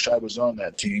 I wish I was on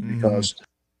that team because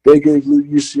they gave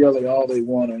UCLA all they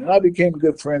wanted. And I became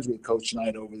good friends with Coach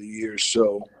Knight over the years.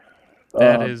 So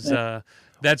That is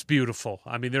that's beautiful.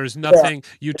 I mean, there's nothing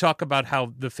you talk about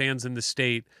how the fans in the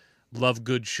state love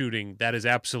good shooting. That is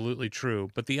absolutely true.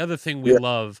 But the other thing we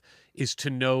love is to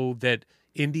know that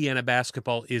Indiana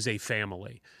basketball is a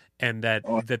family and that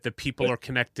the people are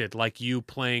connected, like you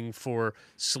playing for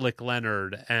Slick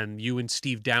Leonard and you and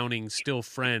Steve Downing still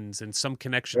friends and some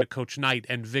connection to Coach Knight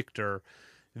and Victor.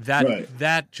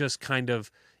 That just kind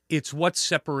of it's what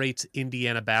separates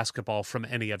Indiana basketball from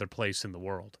any other place in the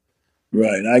world.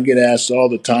 Right. I get asked all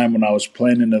the time when I was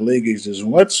playing in the league, he says,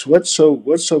 what's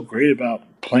so great about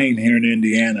playing here in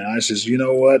Indiana? I says, you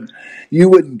know what? You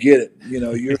wouldn't get it. You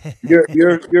know,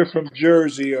 you're from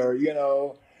Jersey or, you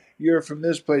know, you're from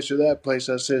this place or that place.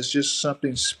 I says just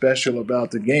something special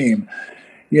about the game.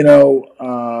 You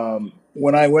know,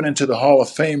 when I went into the Hall of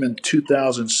Fame in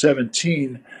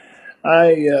 2017,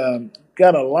 I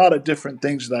got a lot of different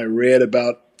things that I read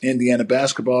about Indiana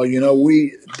basketball. You know,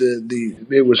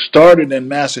 it was started in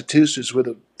Massachusetts with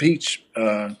a peach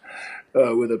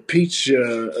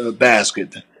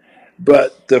basket,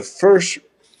 but the first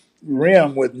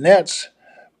rim with nets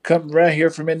come right here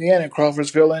from Indiana,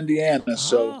 Crawfordsville, Indiana.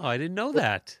 So I didn't know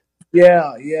that.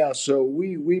 yeah. So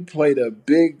we played a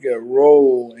big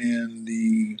role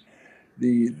in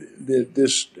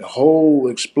this whole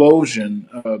explosion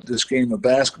of this game of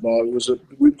basketball.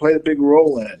 We played a big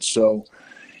role in it. So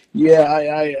yeah,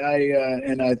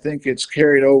 and I think it's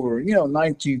carried over. You know,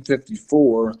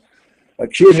 1954, a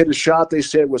kid hit a shot they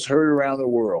said was heard around the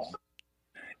world,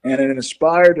 and it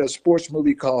inspired a sports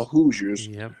movie called Hoosiers,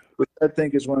 which I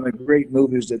think is one of the great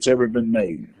movies that's ever been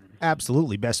made.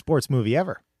 Absolutely, best sports movie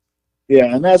ever.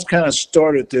 Yeah, and that's kind of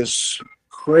started this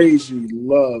crazy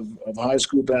love of high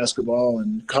school basketball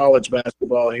and college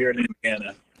basketball here in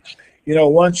Indiana. You know,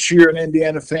 once you're an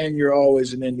Indiana fan, you're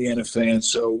always an Indiana fan.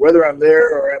 So whether I'm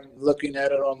there or I'm looking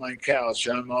at it on my couch,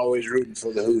 I'm always rooting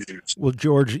for the Hoosiers. Well,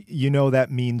 George, you know that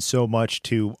means so much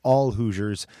to all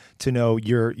Hoosiers to know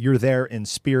you're there in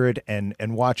spirit and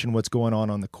watching what's going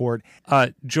on the court.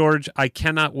 George, I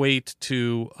cannot wait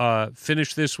to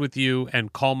finish this with you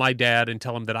and call my dad and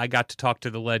tell him that I got to talk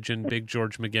to the legend, Big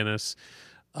George Mcginnis.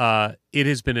 It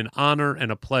has been an honor and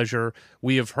a pleasure.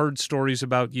 We have heard stories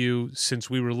about you since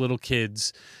we were little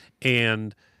kids,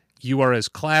 and you are as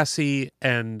classy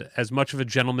and as much of a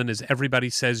gentleman as everybody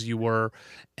says you were,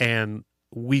 and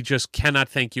we just cannot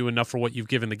thank you enough for what you've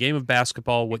given the game of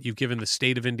basketball, what you've given the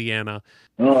state of Indiana.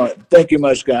 Thank you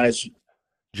much, guys.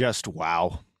 Just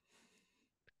wow.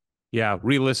 Yeah,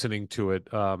 re-listening to it,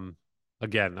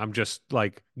 again, I'm just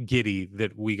like giddy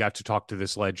that we got to talk to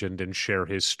this legend and share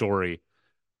his story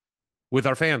with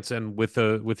our fans and with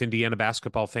Indiana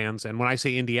basketball fans. And when I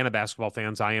say Indiana basketball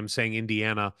fans, I am saying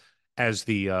Indiana as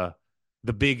the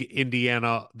big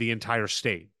Indiana, the entire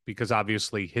state, because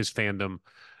obviously his fandom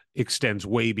extends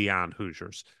way beyond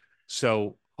Hoosiers.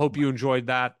 So hope you enjoyed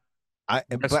that.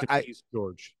 Rest in peace,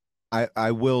 George.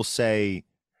 I will say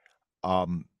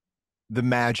the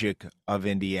magic of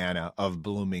Indiana, of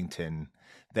Bloomington,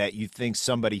 that you think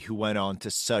somebody who went on to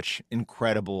such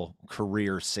incredible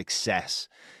career success,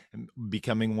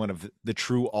 becoming one of the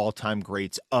true all-time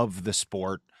greats of the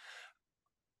sport,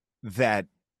 that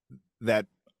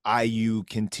IU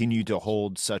continued to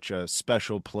hold such a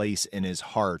special place in his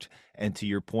heart. And to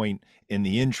your point in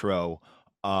the intro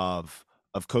of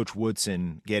Coach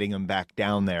Woodson getting him back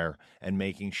down there and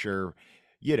making sure,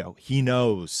 you know, he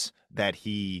knows that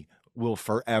he will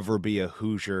forever be a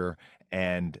Hoosier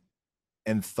and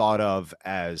thought of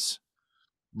as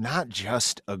not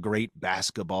just a great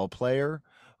basketball player,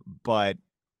 but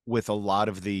with a lot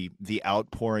of the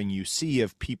outpouring you see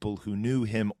of people who knew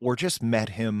him or just met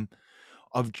him,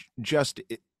 of just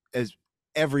as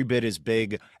every bit as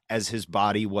big as his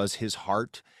body was his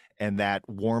heart, and that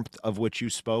warmth of which you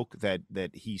spoke, that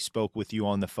he spoke with you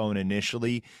on the phone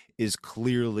initially, is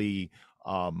clearly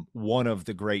one of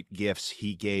the great gifts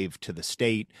he gave to the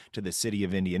state, to the city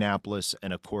of Indianapolis,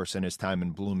 and of course in his time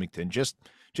in Bloomington. Just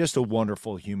a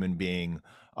wonderful human being,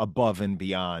 above and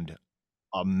beyond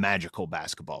a magical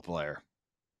basketball player.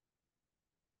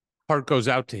 Heart goes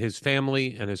out to his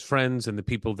family and his friends and the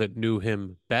people that knew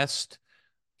him best.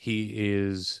 He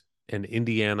is an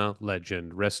Indiana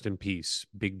legend. Rest in peace,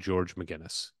 Big George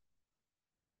Mcginnis.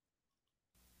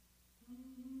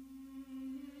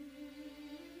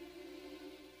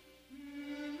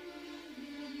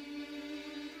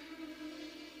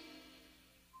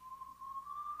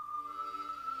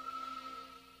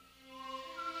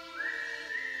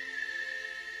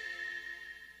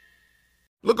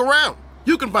 Look around.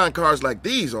 You can find cars like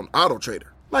these on AutoTrader,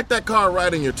 like that car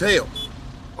riding your tail.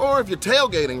 Or if you're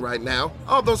tailgating right now,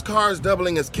 all those cars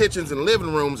doubling as kitchens and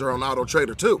living rooms are on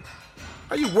AutoTrader too.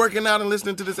 Are you working out and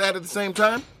listening to this ad at the same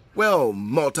time? Well,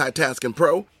 multitasking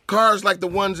pro, cars like the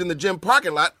ones in the gym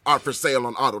parking lot are for sale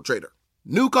on AutoTrader.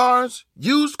 New cars,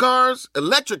 used cars,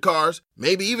 electric cars,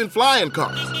 maybe even flying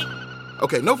cars.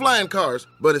 Okay, no flying cars,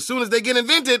 but as soon as they get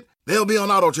invented, they'll be on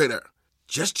AutoTrader.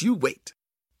 Just you wait.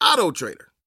 AutoTrader.